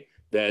say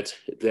that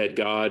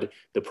God,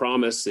 the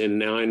promise in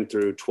 9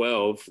 through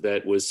 12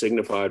 that was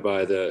signified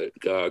by the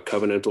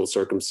covenantal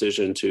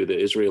circumcision to the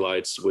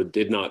Israelites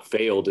did not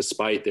fail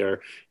despite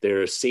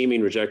their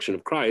seeming rejection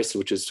of Christ,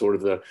 which is sort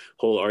of the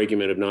whole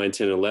argument of 9,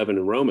 10, 11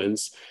 in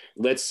Romans.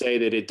 Let's say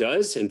that it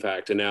does, in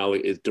fact,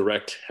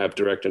 have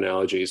direct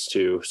analogies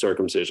to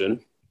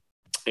circumcision.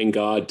 And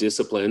God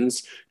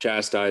disciplines,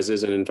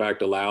 chastises, and in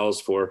fact allows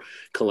for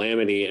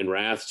calamity and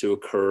wrath to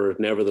occur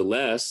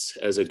nevertheless,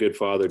 as a good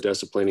father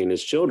disciplining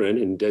his children,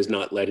 and does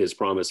not let his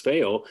promise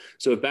fail.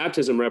 So if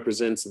baptism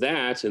represents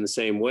that in the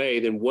same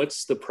way, then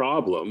what's the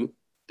problem,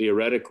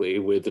 theoretically,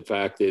 with the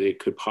fact that it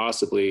could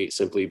possibly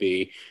simply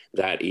be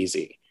that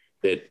easy?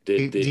 That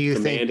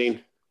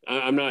commanding...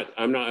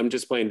 I'm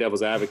just playing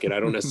devil's advocate. I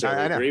don't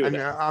necessarily agree with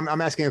that. I'm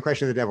asking a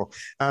question of the devil.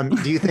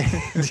 Do you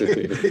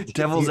think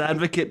devil's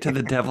advocate to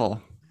the devil?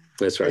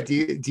 That's right.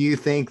 Do you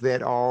think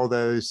that all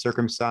those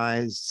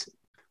circumcised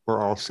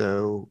were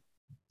also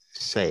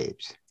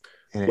saved?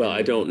 Well,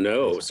 I don't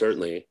know.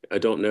 Certainly, I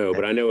don't know.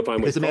 But I know if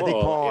I'm with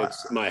Paul,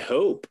 it's my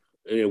hope.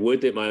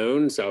 Would that my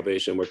own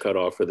salvation were cut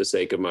off for the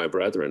sake of my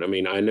brethren. I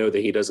mean, I know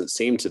that he doesn't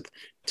seem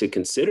to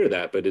consider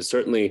that, but it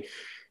certainly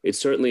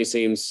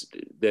seems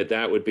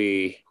that would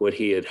be what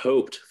he had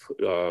hoped,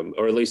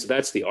 or at least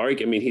that's the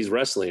argument. I mean, he's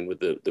wrestling with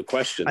the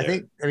question.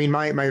 I mean,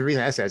 my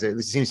reason I say is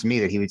it seems to me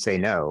that he would say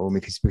no,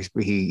 because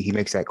he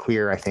makes that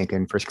clear, I think,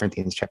 in 1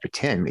 Corinthians chapter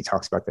 10, when he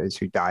talks about those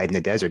who died in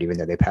the desert, even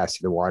though they passed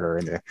through the water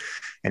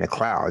and the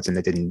clouds, and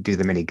that didn't do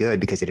them any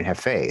good because they didn't have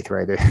faith,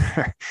 right?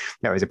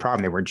 That was a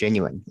problem. They weren't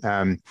genuine.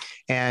 And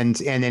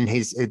then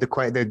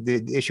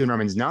the issue in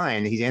Romans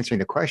 9, he's answering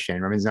the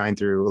question, Romans 9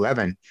 through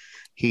 11.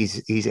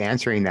 He's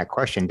answering that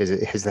question.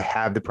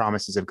 Have the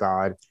promises of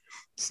God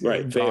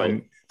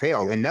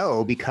failed? And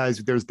no, because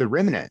there's the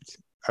remnant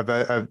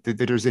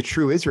there's the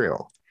true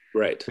Israel,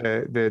 right?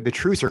 The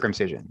true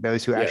circumcision,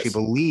 those who actually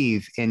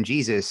believe in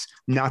Jesus,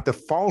 not the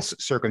false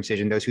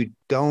circumcision, those who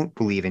don't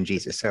believe in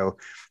Jesus. So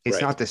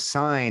it's not the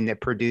sign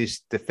that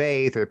produced the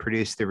faith or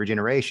produced the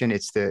regeneration.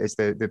 It's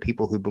the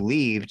people who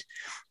believed,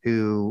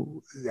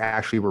 who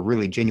actually were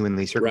really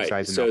genuinely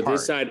circumcised. In their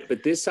heart.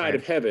 This side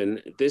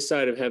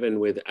of heaven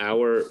with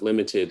our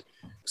limited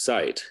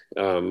sight,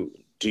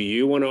 do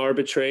you want to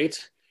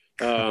arbitrate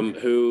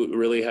who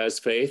really has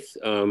faith,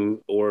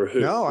 or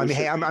who? No, I mean,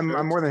 hey,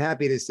 I'm more than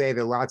happy to say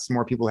that lots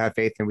more people have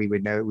faith than we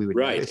would know.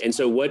 Right. And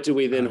so what do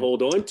we then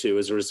hold on to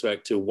as a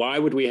respect to why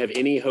would we have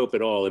any hope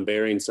at all in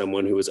burying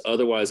someone who is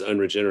otherwise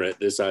unregenerate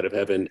this side of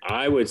heaven?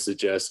 I would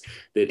suggest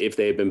that if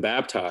they've been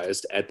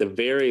baptized, at the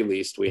very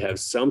least, we have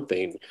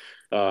something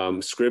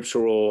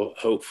scriptural,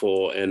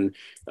 hopeful, and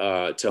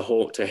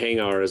to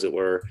hang our, as it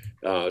were,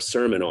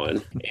 sermon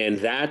on. And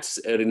that's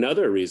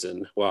another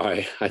reason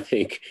why I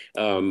think,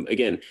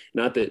 again,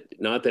 not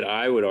that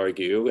I would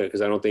argue,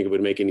 because I don't think it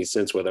would make any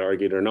sense whether I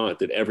argued or not,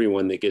 that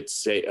everyone that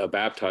gets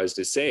baptized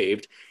is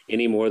saved,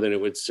 any more than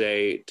it would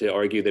say to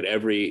argue that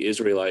every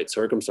Israelite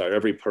circumcised,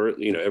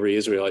 every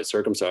Israelite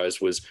circumcised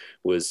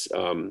was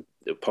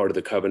part of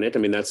the covenant. I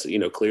mean, that's,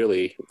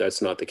 clearly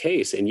that's not the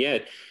case. And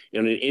yet,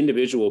 on an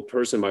individual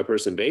person by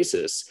person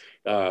basis,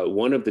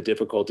 one of the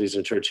difficulties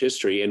in church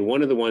history, and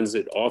one of the ones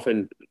that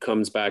often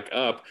comes back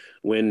up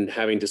when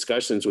having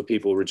discussions with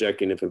people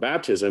rejecting infant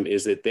baptism,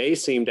 is that they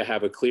seem to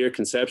have a clear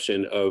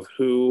conception of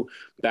who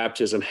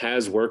baptism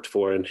has worked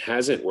for and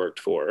hasn't worked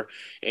for.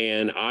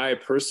 And I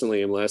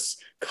personally am less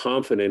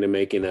confident in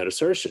making that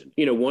assertion.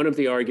 One of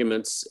the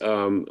arguments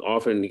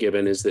often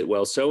given is that,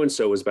 well,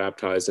 so-and-so was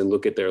baptized and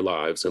look at their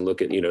lives and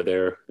look at,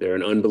 they're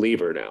an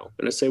unbeliever now.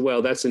 And I say,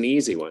 well, that's an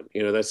easy one.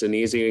 That's an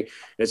easy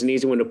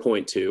one to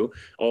point to.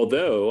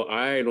 Although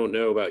I don't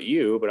know about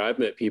you, but I've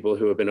met people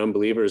who have been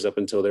unbelievers up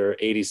until their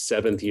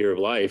 87th year of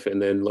life.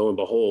 And then lo and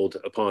behold,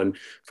 upon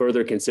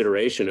further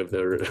consideration of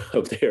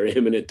their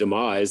imminent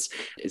demise,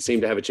 it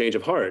seemed to have a change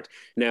of heart.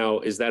 Now,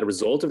 is that a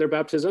result of their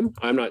baptism?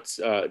 I'm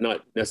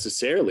not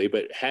necessarily,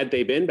 but had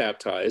they been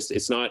baptized,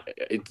 it's not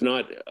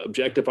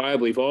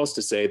objectifiably false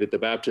to say that the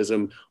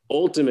baptism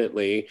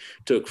ultimately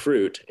took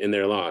fruit in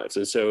their lives.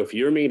 And so if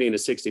you're meeting a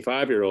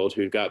 65-year-old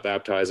who got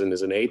baptized and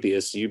is an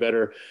atheist, you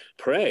better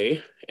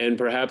pray and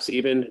perhaps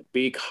even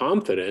be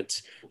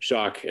confident,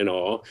 shock and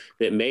all,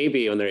 that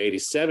maybe on their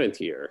 87th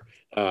year,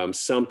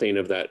 something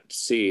of that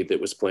seed that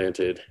was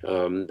planted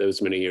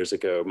those many years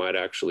ago might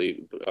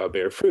actually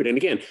bear fruit. And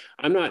again,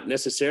 I'm not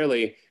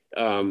necessarily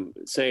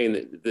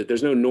saying that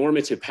there's no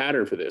normative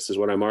pattern for this, is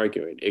what I'm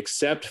arguing,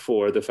 except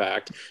for the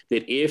fact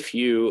that if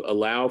you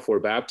allow for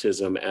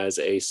baptism as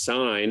a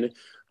sign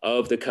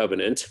of the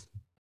covenant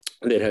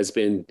that has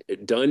been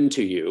done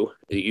to you,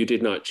 that you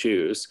did not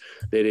choose,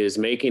 that is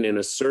making an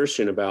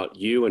assertion about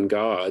you and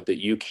God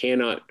that you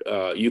cannot,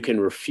 you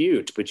can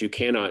refute, but you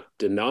cannot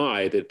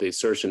deny that the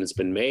assertion has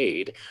been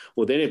made,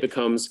 well, then it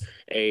becomes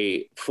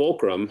a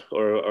fulcrum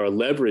or a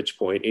leverage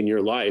point in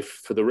your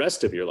life for the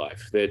rest of your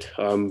life that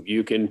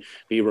you can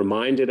be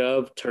reminded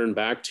of, turn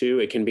back to.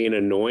 It can be an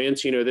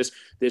annoyance.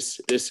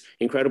 This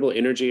incredible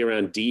energy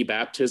around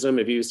de-baptism.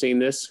 Have you seen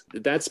this?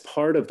 That's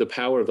part of the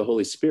power of the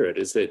Holy Spirit,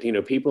 is that,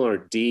 people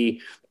aren't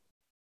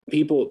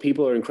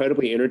people are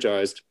incredibly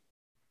energized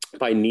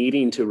by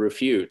needing to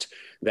refute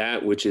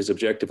that which is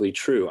objectively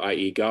true,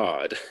 i.e.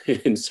 God.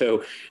 And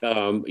so,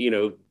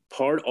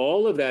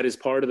 all of that is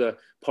part of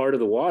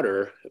the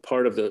water,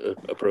 part of the,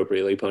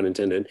 appropriately pun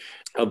intended,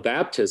 of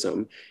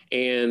baptism,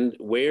 and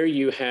where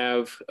you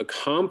have a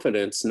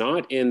confidence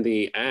not in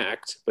the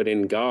act but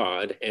in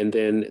God, and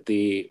then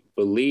the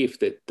belief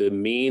that the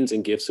means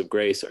and gifts of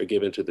grace are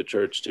given to the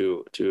church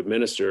to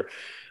administer,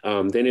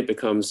 then it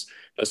becomes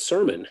a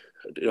sermon,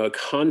 a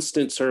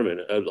constant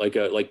sermon, like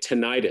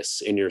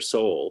tinnitus in your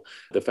soul.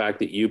 The fact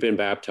that you've been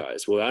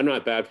baptized. Well, I'm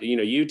not baptized.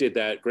 You did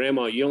that,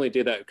 Grandma. You only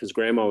did that because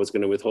Grandma was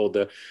going to withhold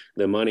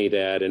the money,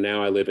 Dad. And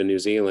now I live in New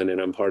Zealand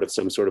and I'm part of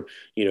some sort of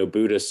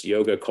Buddhist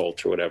yoga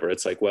cult or whatever.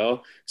 It's like,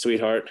 well,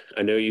 sweetheart,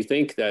 I know you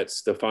think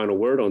that's the final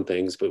word on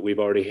things, but we've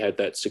already had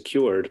that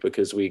secured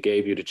because we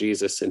gave you to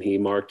Jesus and he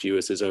marked you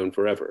as his own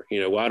forever.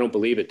 Well, I don't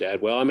believe it,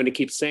 Dad. Well, I'm going to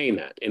keep saying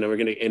that, and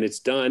and it's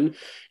done,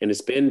 and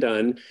it's been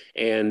done,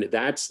 and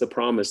that's the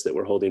promise that that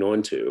we're holding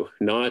on to.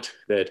 Not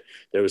that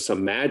there was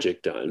some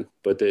magic done,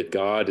 but that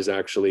God is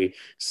actually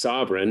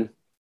sovereign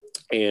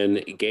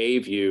and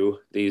gave you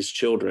these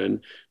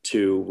children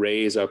to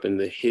raise up in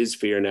his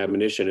fear and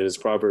admonition. And as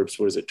Proverbs,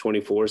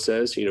 24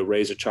 says,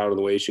 raise a child in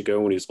the way he should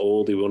go. When he's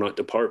old, he will not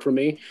depart from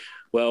me.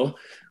 Well,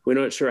 we're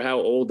not sure how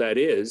old that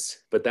is,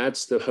 but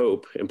that's the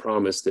hope and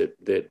promise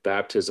that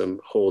baptism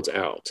holds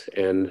out.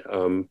 And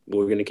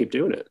we're going to keep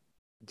doing it.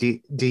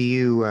 Do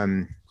you,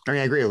 I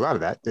agree with a lot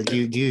of that. Do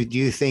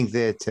you think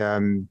that,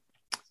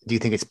 do you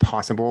think it's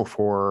possible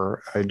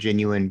for a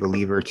genuine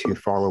believer to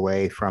fall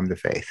away from the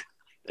faith?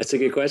 That's a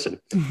good question.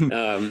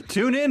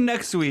 Tune in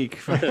next week.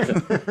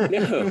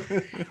 No.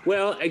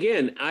 Well,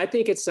 again, I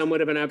think it's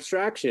somewhat of an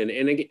abstraction.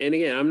 And again,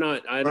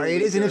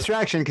 it is an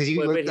abstraction because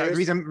the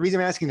reason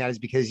I'm asking that is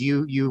because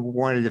you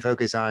wanted to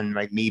focus on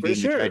like me being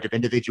the judge of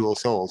individual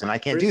souls, and I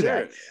can't do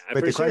that.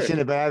 But the question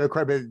about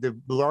the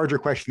larger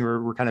question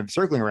we're kind of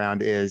circling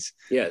around is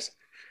yes.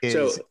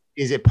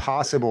 Is it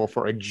possible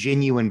for a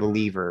genuine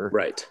believer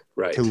right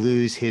to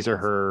lose his or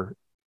her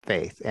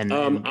faith and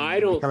I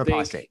don't become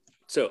apostate?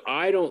 So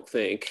I don't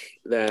think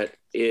that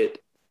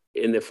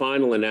in the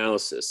final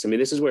analysis,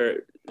 this is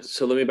where,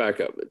 so let me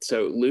back up.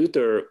 So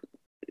Luther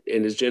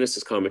in his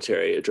Genesis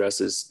commentary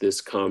addresses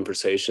this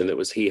conversation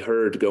that he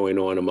heard going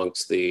on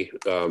amongst the,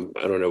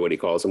 I don't know what he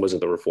calls them,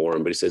 wasn't the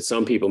Reform, but he said,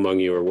 some people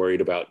among you are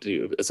worried about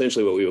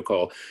essentially what we would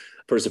call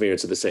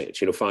perseverance of the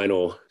saints,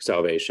 final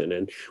salvation,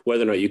 and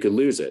whether or not you could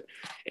lose it.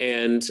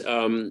 And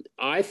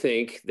I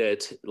think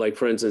that, like,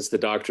 for instance, the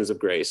doctrines of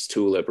grace,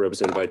 TULIP,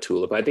 represented by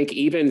TULIP, I think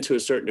even to a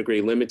certain degree,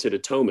 limited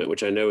atonement,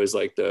 which I know is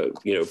like the,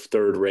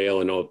 third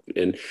rail and all.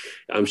 And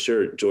I'm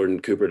sure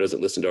Jordan Cooper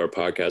doesn't listen to our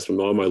podcast. From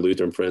all my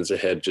Lutheran friends, the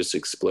head just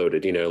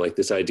exploded, like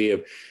this idea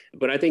of,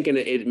 but I think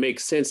it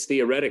makes sense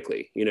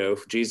theoretically.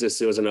 If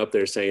Jesus wasn't up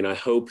there saying, I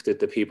hope that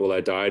the people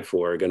I died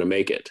for are going to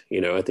make it.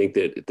 I think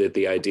that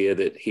the idea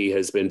that he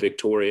has been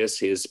victorious,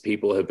 his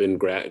people have been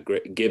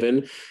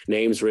given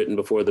names written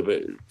before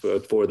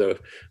the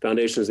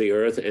foundations of the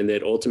earth, and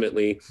that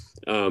ultimately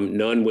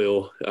none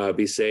will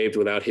be saved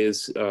without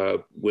his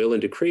will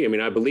and decree.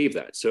 I believe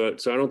that. So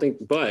I don't think,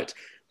 but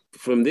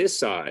from this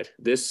side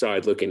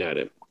looking at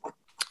it,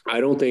 I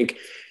don't think,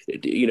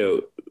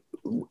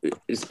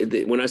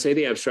 when I say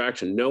the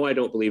abstraction, no, I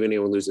don't believe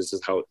anyone loses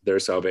their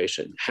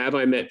salvation. Have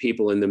I met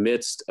people in the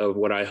midst of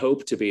what I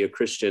hope to be a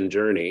Christian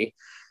journey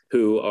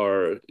who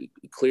are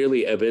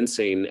clearly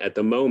evincing at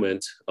the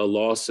moment a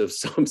loss of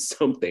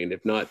something,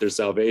 if not their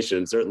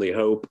salvation, certainly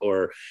hope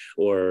or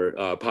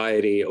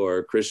piety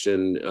or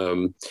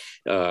Christian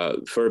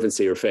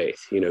fervency or faith?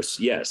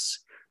 Yes.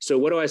 So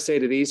what do I say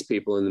to these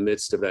people in the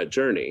midst of that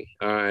journey?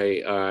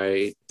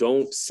 I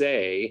don't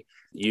say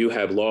you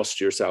have lost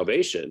your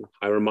salvation.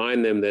 I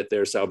remind them that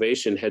their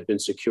salvation had been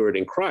secured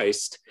in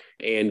Christ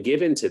and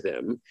given to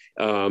them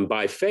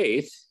by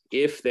faith,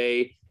 if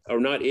they, or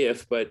not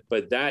if, but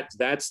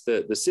that's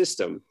the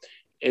system.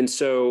 And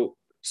so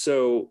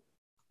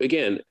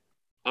again,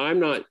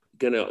 I'm not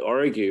going to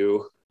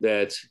argue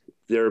that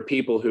there are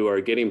people who are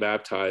getting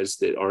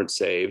baptized that aren't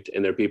saved,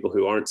 and there are people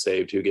who aren't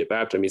saved who get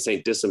baptized.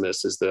 St.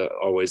 Decimus is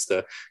always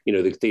the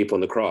thief on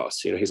the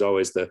cross. He's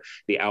always the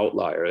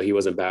outlier. He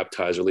wasn't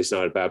baptized, or at least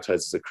not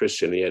baptized as a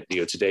Christian. And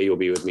yet, today you'll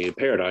be with me in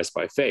paradise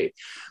by faith.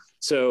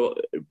 So,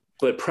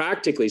 but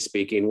practically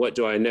speaking, what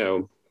do I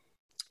know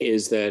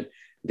is that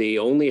the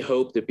only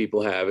hope that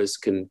people have is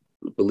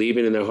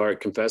believing in their heart,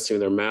 confessing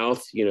with their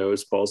mouth,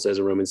 as Paul says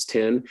in Romans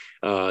 10,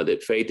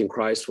 that faith in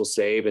Christ will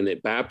save, and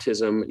that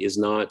baptism is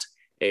not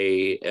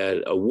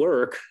a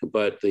work,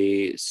 but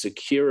the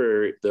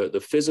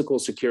physical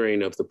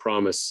securing of the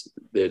promise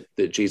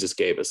that Jesus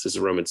gave us. This is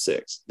Romans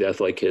 6,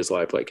 death like his,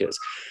 life like his.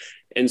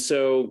 And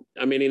so,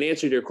 in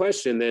answer to your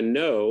question, then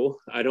no,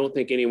 I don't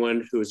think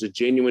anyone who is a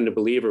genuine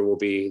believer will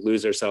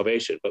lose their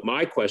salvation. But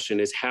my question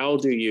is, how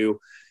do you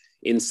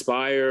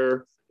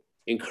inspire,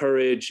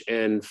 encourage,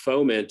 and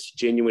foment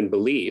genuine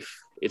belief?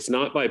 It's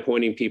not by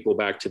pointing people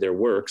back to their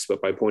works,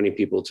 but by pointing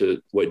people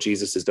to what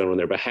Jesus has done on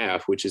their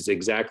behalf, which is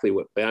exactly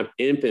what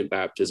infant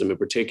baptism in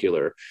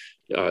particular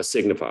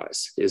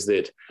signifies, is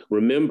that,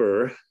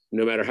 remember,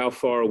 no matter how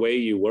far away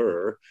you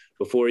were,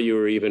 before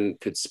you even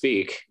could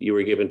speak, you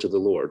were given to the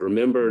Lord.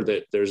 Remember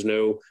that there's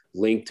no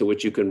link to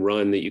which you can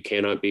run, that you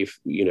cannot be,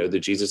 that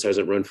Jesus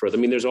hasn't run further.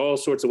 There's all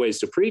sorts of ways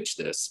to preach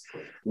this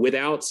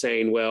without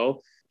saying,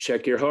 well,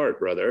 check your heart,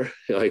 brother.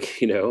 Is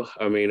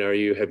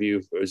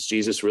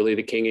Jesus really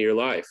the king of your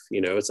life?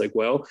 It's like,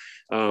 well,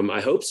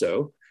 I hope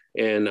so.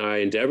 And I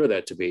endeavor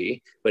that to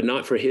be, but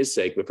not for his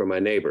sake, but for my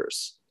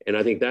neighbors. And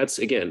I think that's,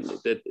 again,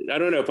 that I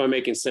don't know if I'm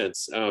making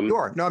sense.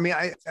 Sure. No,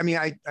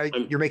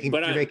 you're making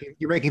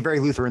very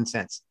Lutheran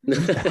sense.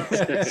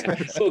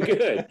 Well,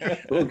 good.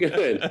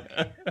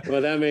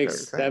 Well, that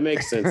makes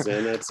sense.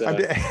 And that's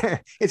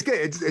it's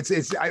good.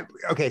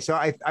 Okay. So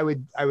I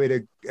would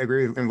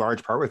agree in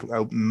large part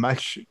with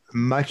much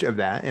of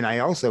that. And I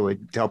also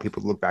would tell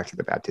people to look back to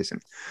the baptism.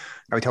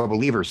 I would tell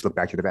believers to look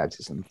back to the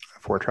baptism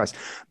for trust.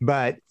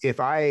 But if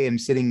I am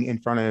sitting in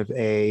front of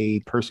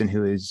a person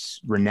who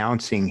is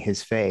renouncing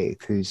his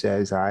faith, who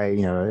says,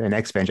 an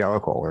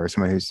ex-evangelical, or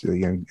someone who's,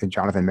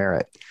 Jonathan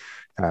Merritt,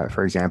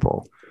 for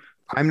example,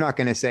 I'm not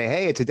going to say,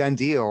 hey, it's a done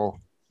deal.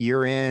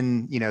 You're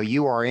in,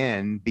 you are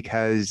in,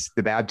 because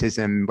the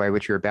baptism by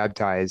which you're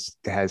baptized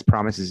has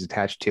promises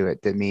attached to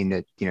it that mean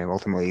that,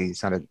 ultimately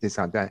it's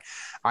not done.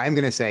 I'm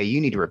going to say you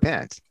need to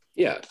repent.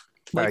 Yeah.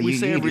 Like we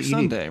say every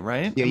Sunday,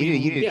 right? Yeah, you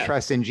need to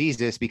trust in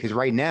Jesus, because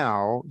right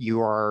now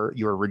you're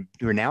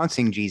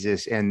renouncing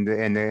Jesus, and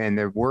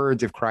the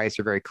words of Christ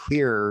are very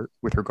clear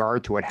with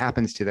regard to what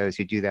happens to those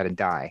who do that and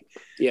die.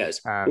 Yes.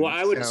 Well,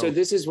 I would. So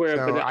this is where.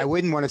 So I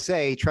wouldn't want to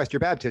say trust your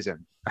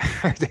baptism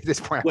at this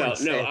point. Well,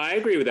 no, I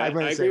agree with that.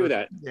 I agree with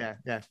that.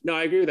 Yeah. No,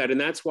 I agree with that,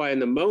 and that's why in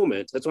the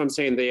moment, that's why I'm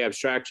saying the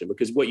abstraction,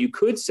 because what you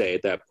could say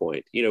at that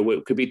point,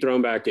 what could be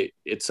thrown back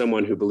at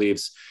someone who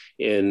believes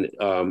in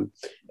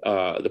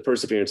the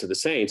perseverance of the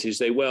saints. You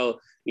say, well,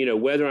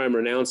 whether I'm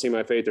renouncing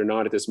my faith or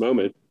not at this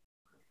moment,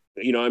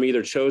 I'm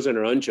either chosen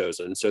or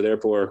unchosen. So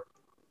therefore,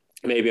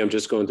 maybe I'm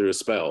just going through a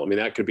spell. I mean,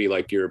 that could be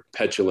like your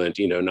petulant,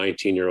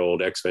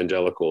 19-year-old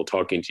ex-evangelical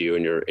talking to you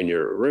in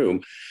your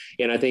room.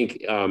 And I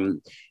think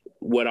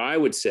what I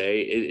would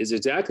say is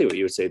exactly what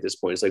you would say at this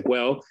point. It's like,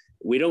 well,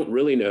 we don't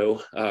really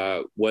know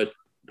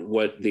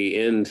what the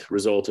end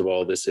result of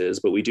all this is,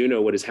 but we do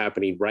know what is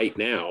happening right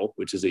now,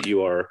 which is that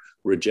you are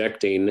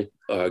rejecting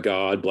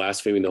God,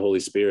 blaspheming the Holy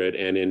Spirit,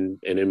 and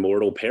in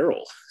mortal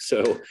peril.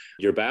 So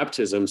your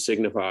baptism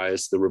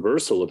signifies the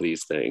reversal of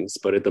these things,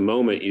 but at the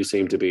moment you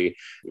seem to be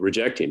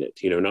rejecting it,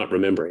 not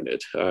remembering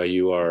it.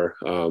 You are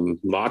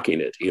mocking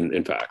it,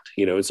 in fact,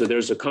 and so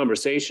there's a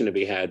conversation to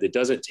be had that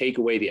doesn't take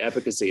away the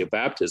efficacy of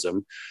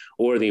baptism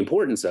or the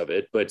importance of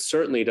it, but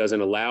certainly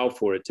doesn't allow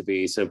for it to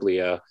be simply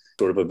a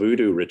sort of a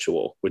voodoo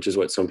ritual, which is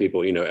what some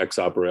people, ex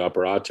opere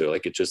operato,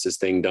 like it's just this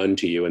thing done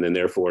to you. And then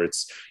therefore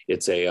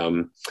it's a,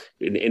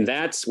 and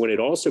that's when it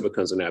also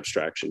becomes an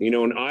abstraction,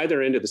 on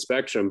either end of the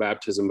spectrum,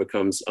 baptism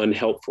becomes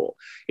unhelpful.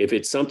 If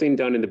it's something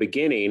done in the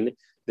beginning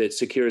that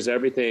secures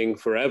everything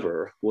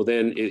forever, well,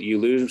 then you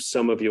lose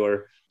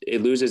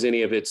it loses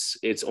any of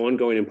its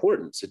ongoing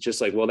importance. It's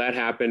just like, well, that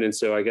happened. And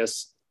so I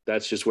guess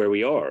that's just where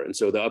we are. And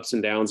so the ups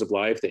and downs of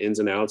life, the ins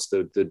and outs,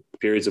 the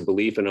periods of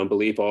belief and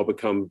unbelief all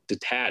become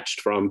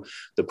detached from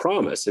the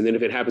promise. And then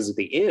if it happens at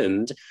the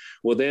end,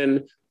 well,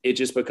 then it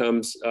just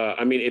becomes,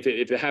 if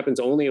it happens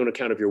only on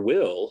account of your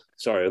will,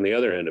 on the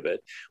other end of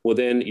it, well,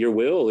 then your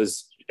will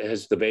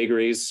has the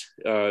vagaries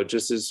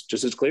just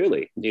as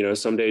clearly.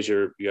 Some days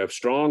you have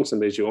strong, some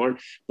days you aren't.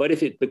 But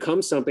if it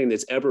becomes something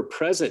that's ever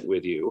present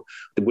with you,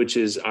 which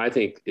is, I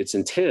think, its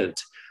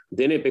intent,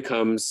 then it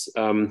becomes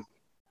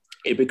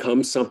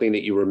something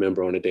that you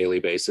remember on a daily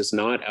basis,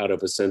 not out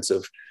of a sense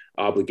of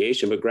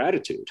obligation, but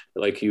gratitude.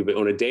 Like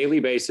on a daily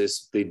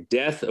basis, the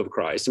death of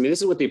Christ. I mean, this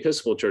is what the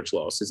Episcopal Church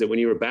lost, is that when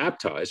you were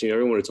baptized,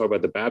 everyone would talk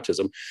about the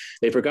baptism.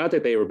 They forgot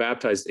that they were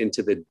baptized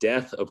into the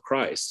death of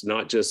Christ,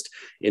 not just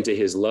into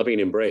his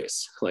loving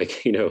embrace.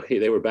 Like,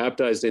 they were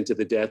baptized into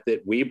the death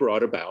that we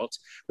brought about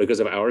because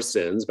of our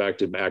sins, back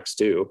to Acts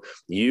 2.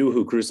 You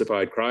who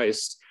crucified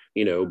Christ,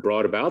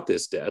 brought about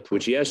this death,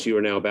 which, yes, you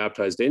are now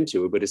baptized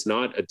into, but it's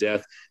not a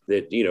death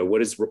that, what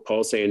does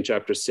Paul say in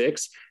chapter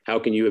 6? How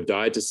can you have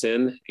died to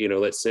sin?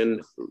 Let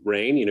sin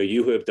reign.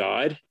 You who have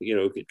died,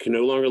 can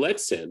no longer let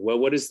sin. Well,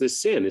 what is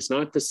this sin? It's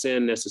not the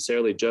sin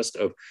necessarily just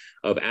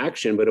of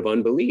action, but of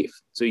unbelief.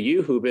 So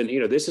you who've been,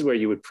 this is where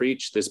you would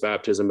preach this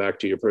baptism back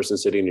to your person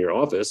sitting in your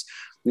office.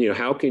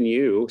 How can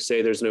you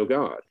say there's no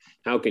God?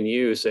 How can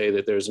you say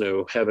that there's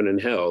no heaven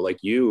and hell? Like,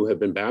 you have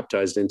been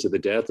baptized into the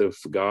death of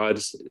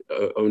God's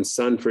own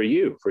son for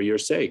your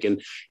sake.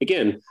 And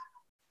again,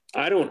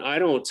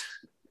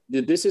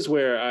 this is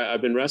where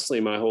I've been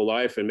wrestling my whole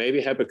life, and maybe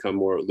have become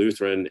more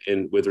Lutheran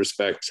with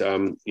respect,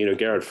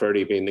 Gerhard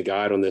Forde being the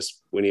guide on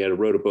this when he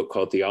wrote a book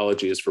called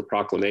Theology is for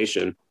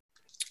Proclamation,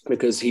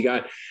 because he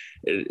got,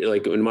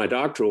 like in my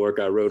doctoral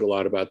work, I wrote a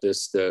lot about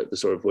this, the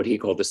sort of what he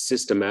called the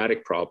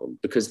systematic problem,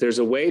 because there's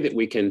a way that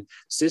we can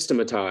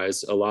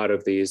systematize a lot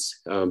of these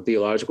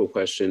theological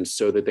questions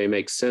so that they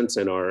make sense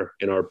in our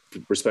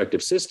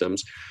respective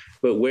systems.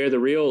 But where the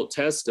real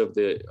test of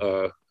where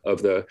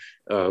the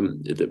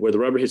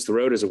rubber hits the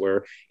road, as it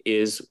were,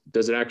 is,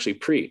 does it actually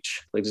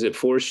preach? Like, does it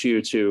force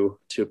you to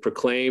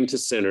proclaim to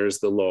sinners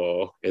the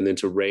law and then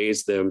to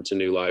raise them to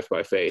new life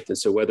by faith? And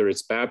so whether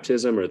it's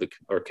baptism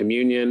or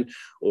communion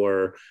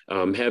or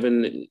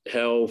heaven,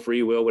 hell,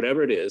 free will,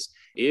 whatever it is,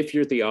 if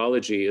your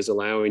theology is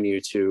allowing you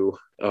to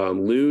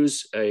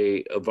lose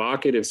a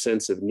evocative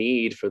sense of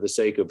need for the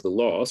sake of the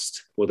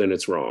lost, well, then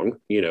it's wrong.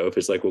 If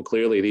it's like, well,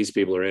 clearly these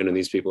people are in and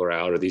these people are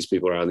out, or these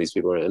people are out and these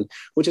people are in,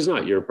 which is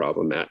not your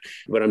problem, Matt,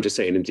 but I'm just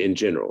saying in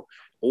general.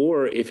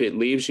 or if it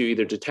leaves you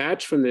either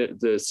detached from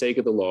the sake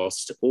of the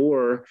lost,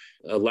 or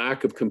a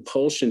lack of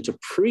compulsion to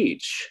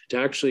preach, to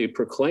actually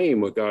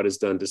proclaim what God has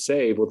done to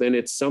save, well, then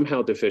it's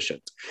somehow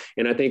deficient.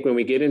 And I think when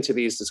we get into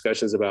these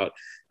discussions about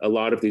a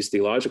lot of these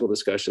theological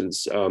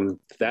discussions,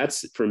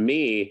 that's, for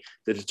me,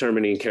 the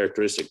determining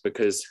characteristic,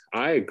 because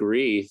I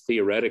agree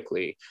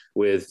theoretically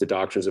with the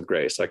doctrines of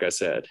grace, like I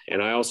said.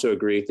 And I also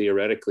agree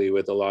theoretically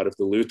with a lot of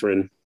the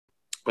Lutheran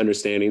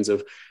understandings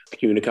of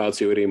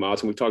unicausality and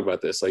we've talked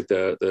about this, like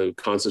the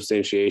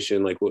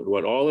consubstantiation, like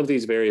what all of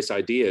these various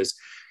ideas.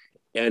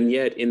 And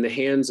yet in the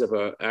hands of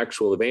an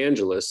actual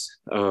evangelist,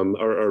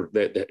 or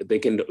that they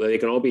can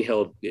all be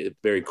held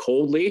very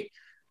coldly,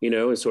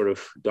 and sort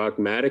of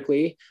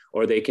dogmatically,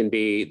 or they can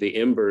be the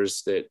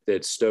embers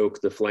that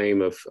stoke the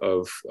flame of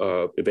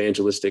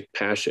evangelistic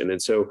passion.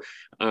 And so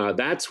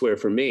that's where,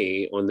 for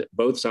me, on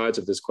both sides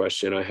of this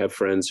question, I have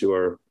friends who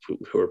are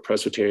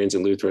Presbyterians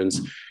and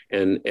Lutherans,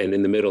 and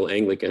in the middle,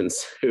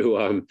 Anglicans, who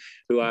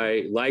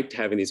I liked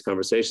having these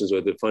conversations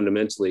with, that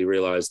fundamentally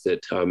realized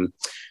that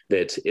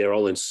they're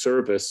all in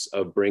service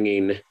of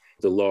bringing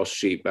the lost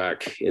sheep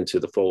back into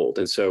the fold.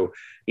 And so,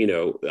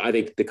 I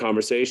think the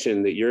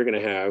conversation that you're going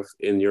to have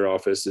in your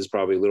office is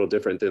probably a little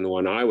different than the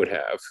one I would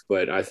have.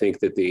 But I think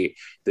that the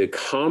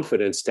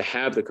confidence to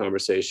have the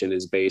conversation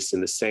is based in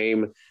the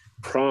same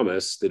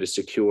promise that is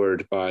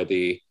secured by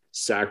the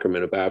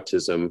sacrament of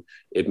baptism,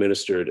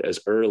 administered as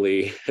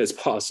early as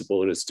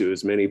possible, and it's to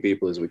as many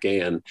people as we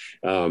can,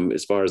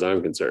 as far as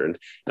I'm concerned.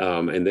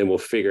 And then we'll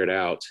figure it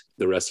out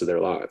the rest of their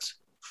lives.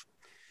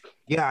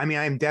 Yeah, I mean,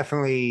 I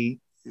definitely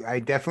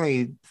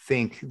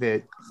think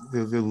that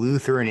the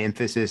Lutheran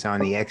emphasis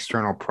on the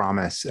external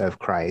promise of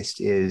Christ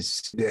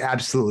is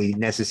absolutely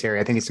necessary.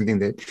 I think it's something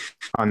that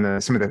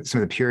some of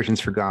the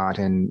Puritans forgot,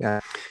 and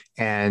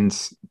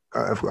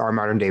our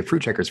modern day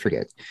fruit checkers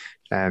forget.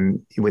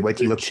 What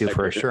do you look to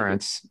for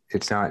assurance?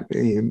 It's not,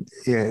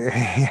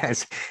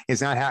 it's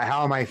not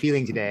how am I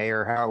feeling today,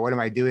 or what am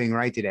I doing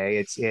right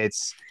today?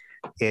 It's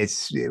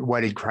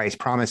what did Christ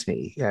promise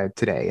me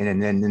today,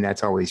 and then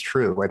that's always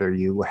true,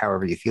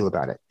 however you feel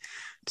about it.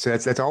 So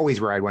that's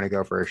always where I'd want to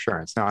go for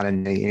assurance, not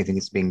in anything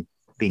that's being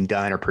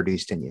done or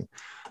produced in you.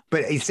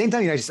 But at the same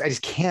time, I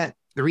just can't.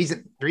 The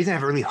reason I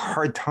have a really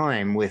hard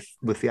time with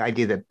the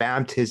idea that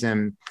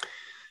baptism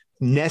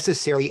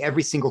necessarily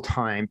every single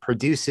time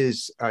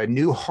produces a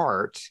new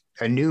heart,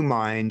 a new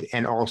mind,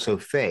 and also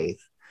faith,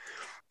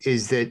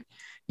 is that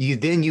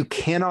you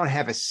cannot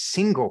have a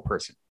single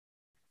person,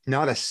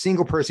 not a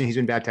single person who's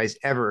been baptized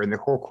ever in the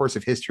whole course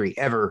of history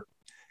ever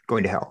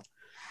going to hell,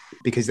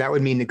 because that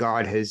would mean that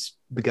God has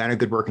begun a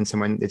good work in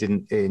someone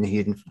and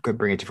he didn't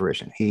bring it to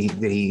fruition. He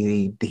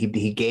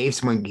gave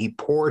someone, he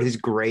poured his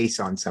grace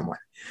on someone,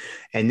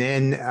 and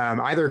then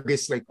either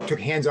just took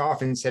hands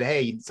off and said,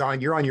 "Hey,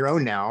 you're on your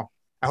own now.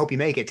 I hope you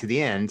make it to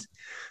the end,"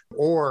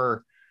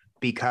 or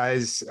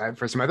because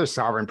for some other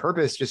sovereign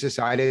purpose just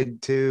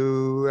decided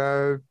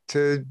to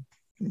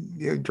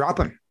drop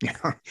him.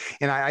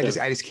 And I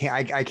just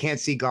can't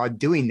see God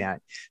doing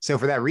that. So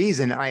for that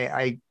reason,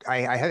 I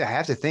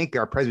have to think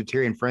our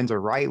Presbyterian friends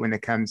are right when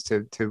it comes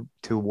to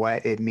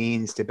what it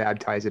means to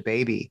baptize a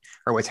baby,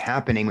 or what's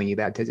happening when you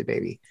baptize a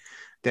baby.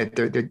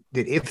 That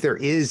if there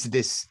is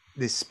this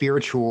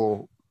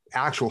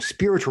actual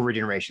spiritual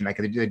regeneration, like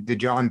the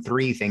John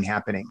 3 thing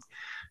happening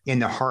in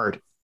the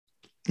heart,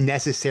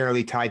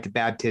 necessarily tied to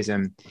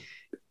baptism,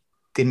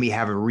 then we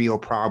have a real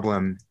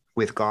problem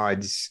with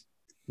God's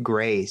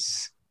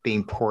grace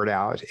being poured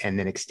out and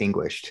then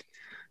extinguished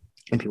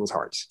in people's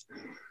hearts.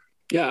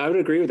 Yeah, I would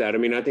agree with that. I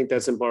mean, I think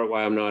that's in part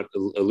why I'm not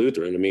a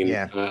Lutheran. I mean,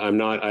 yeah.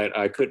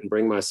 I couldn't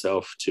bring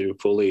myself to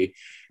fully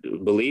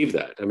believe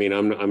that. I mean,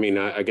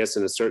 I guess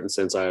in a certain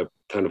sense, I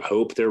kind of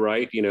hope they're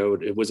right.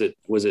 Was it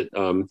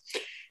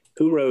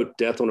who wrote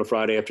Death on a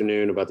Friday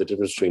Afternoon, about the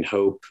difference between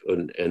hope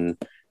and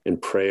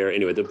prayer?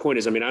 Anyway, the point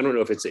is, I don't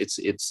know if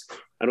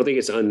I don't think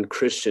it's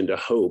unchristian to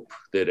hope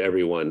that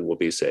everyone will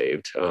be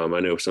saved. I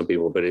know some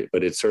people, but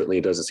it certainly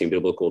doesn't seem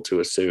biblical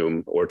to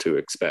assume or to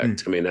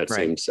expect. That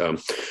right.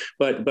 Seems,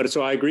 but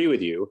so I agree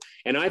with you.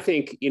 And I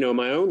think, in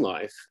my own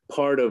life,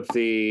 part of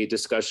the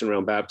discussion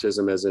around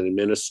baptism as an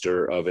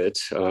administrator of it,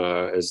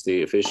 as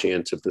the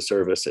officiant of the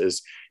service,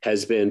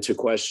 has been to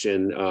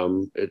question,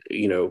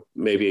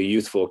 maybe a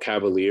youthful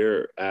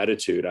cavalier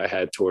attitude I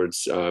had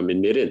towards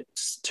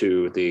admittance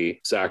to the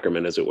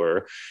sacrament, as it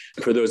were,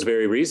 for those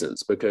very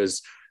reasons.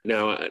 Because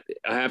now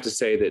I have to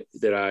say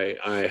that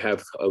I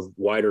have a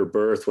wider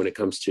berth when it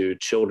comes to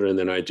children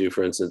than I do,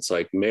 for instance,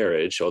 like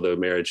marriage, although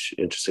marriage,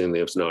 interestingly,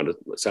 is not a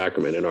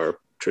sacrament in our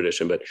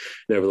tradition, but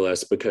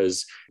nevertheless,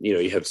 because,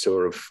 you have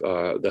sort of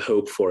the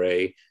hope for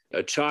a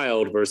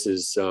child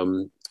versus, at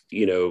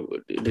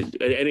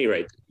any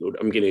rate,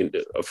 I'm getting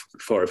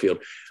far afield.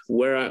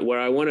 Where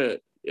I want to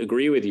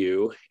agree with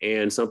you,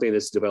 and something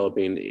that's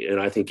developing, and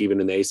I think even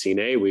in the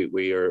ACNA,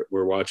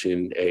 we're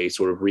watching a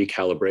sort of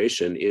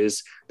recalibration,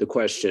 is the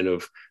question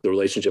of the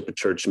relationship of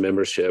church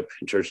membership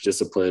and church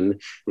discipline.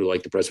 We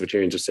like the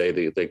Presbyterians to say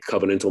the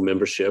covenantal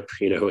membership,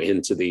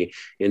 into the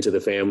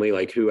family,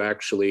 like who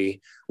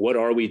actually what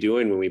are we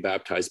doing when we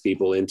baptize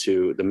people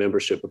into the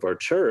membership of our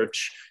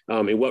church?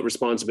 And what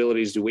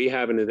responsibilities do we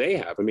have and do they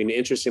have? I mean,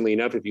 interestingly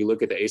enough, if you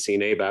look at the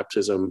ACNA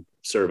baptism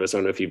service, I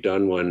don't know if you've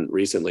done one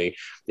recently,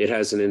 it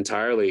has an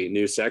entirely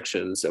new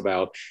sections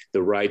about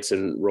the rights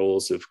and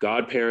roles of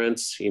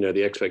godparents,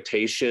 the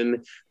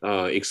expectation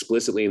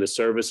explicitly in the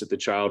service that the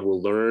child will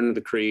learn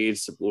the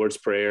creeds, the Lord's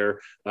Prayer,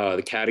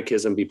 the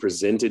catechism, be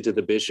presented to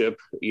the bishop,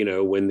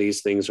 when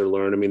these things are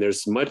learned. I mean,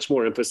 there's much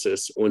more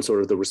emphasis on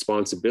sort of the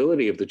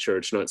responsibility of the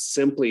church, not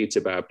simply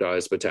to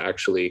baptize, but to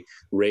actually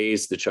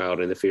raise the child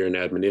in the fear and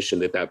admonition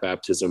that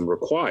baptism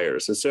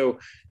requires. And so,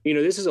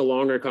 this is a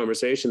longer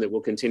conversation that we'll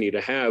continue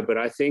to have, but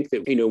I think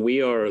that,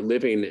 we are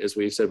living, as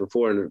we've said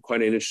before, in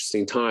quite an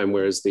interesting time,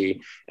 whereas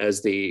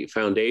as the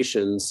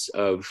foundations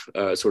of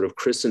sort of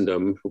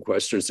Christendom,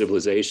 Western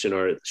civilization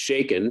are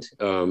shaken,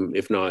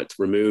 if not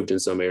removed in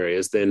some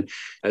areas, then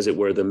as it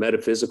were, the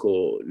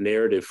metaphysical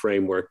narrative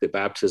framework that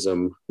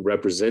baptism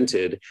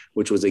represented,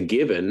 which was a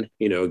given,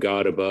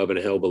 God above and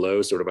a hell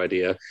below sort of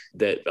idea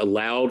that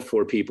allowed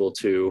for people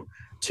to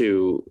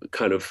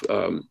kind of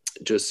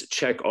just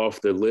check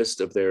off the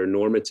list of their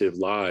normative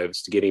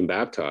lives to getting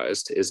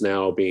baptized, is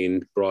now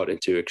being brought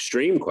into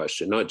extreme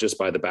question, not just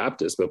by the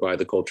Baptists, but by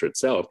the culture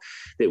itself,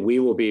 that we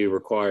will be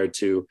required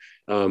to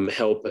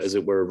help, as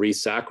it were,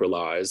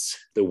 re-sacralize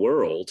the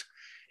world.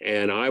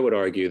 And I would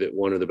argue that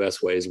one of the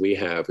best ways we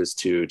have is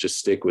to just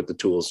stick with the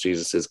tools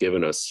Jesus has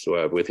given us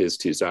with his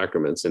two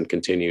sacraments and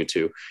continue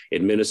to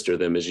administer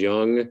them as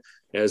young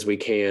as we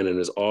can and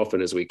as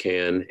often as we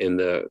can, in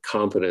the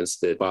confidence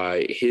that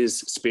by his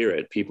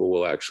Spirit, people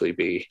will actually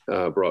be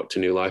brought to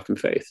new life and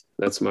faith.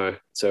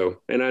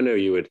 And I know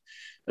you'd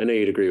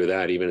agree with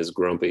that, even as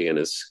grumpy and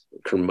as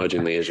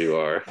curmudgeonly as you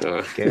are.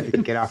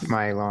 Get off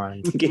my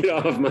lawn. Get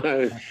out of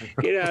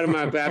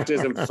my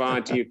baptism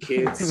font, you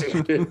kids.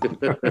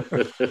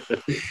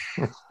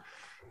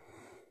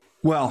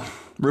 Well,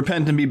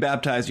 repent and be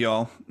baptized,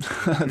 y'all.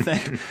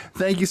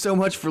 Thank you so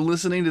much for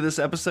listening to this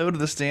episode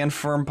of the Stand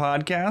Firm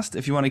podcast.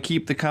 If you want to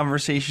keep the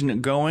conversation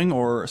going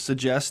or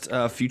suggest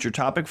a future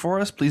topic for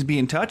us, please be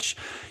in touch.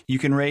 You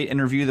can rate and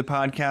review the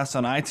podcast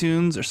on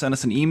iTunes or send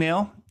us an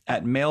email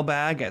at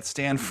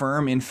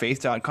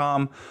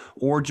mailbag@standfirminfaith.com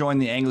or join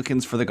the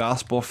Anglicans for the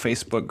Gospel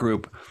Facebook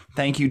group.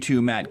 Thank you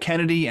to Matt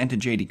Kennedy and to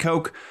JD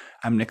Koch.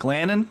 I'm Nick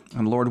Landon,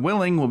 and Lord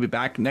willing, we'll be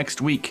back next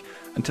week.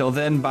 Until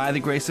then, by the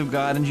grace of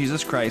God and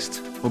Jesus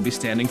Christ, we'll be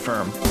standing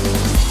firm.